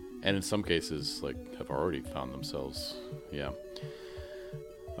 And in some cases, have already found themselves. Yeah.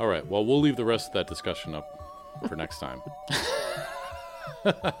 All right. Well, we'll leave the rest of that discussion up for next time.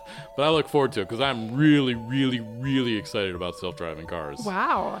 But I look forward to it because I'm really, really, really excited about self-driving cars.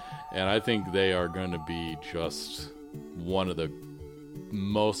 Wow. And I think they are going to be just one of the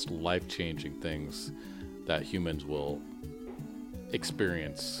most life-changing things that humans will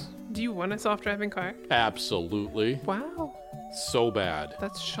experience. Do you want a self-driving car? Absolutely. Wow. So bad.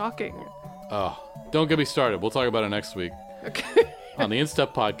 That's shocking. Oh, don't get me started. We'll talk about it next week. Okay. On the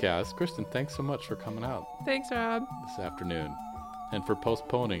InStuff podcast. Kristen, thanks so much for coming out. Thanks, Rob. This afternoon. And for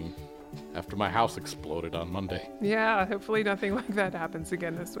postponing after my house exploded on Monday. Yeah, hopefully nothing like that happens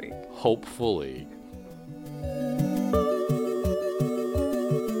again this week. Hopefully.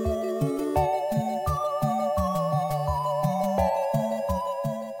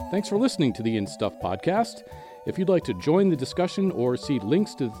 Thanks for listening to the InStuff podcast. If you'd like to join the discussion or see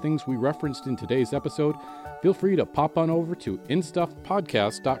links to the things we referenced in today's episode, feel free to pop on over to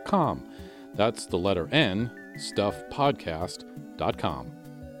instuffpodcast.com. That's the letter N, stuffpodcast.com.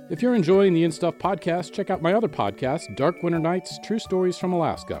 If you're enjoying the InStuff podcast, check out my other podcast, Dark Winter Nights, True Stories from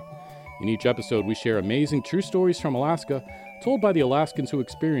Alaska. In each episode, we share amazing true stories from Alaska, told by the Alaskans who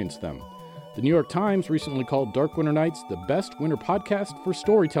experienced them. The New York Times recently called Dark Winter Nights the best winter podcast for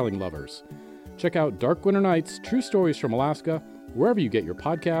storytelling lovers. Check out Dark Winter Nights, True Stories from Alaska, wherever you get your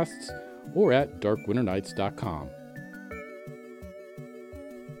podcasts, or at darkwinternights.com.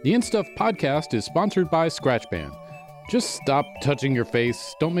 The InStuff podcast is sponsored by ScratchBand. Just stop touching your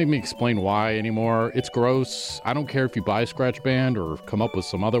face. Don't make me explain why anymore. It's gross. I don't care if you buy ScratchBand or come up with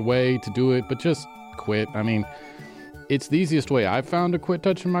some other way to do it, but just quit. I mean, it's the easiest way I've found to quit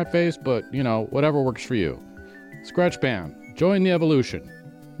touching my face, but, whatever works for you. ScratchBand. Join the evolution.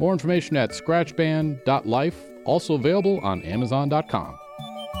 More information at scratchband.life, also available on Amazon.com.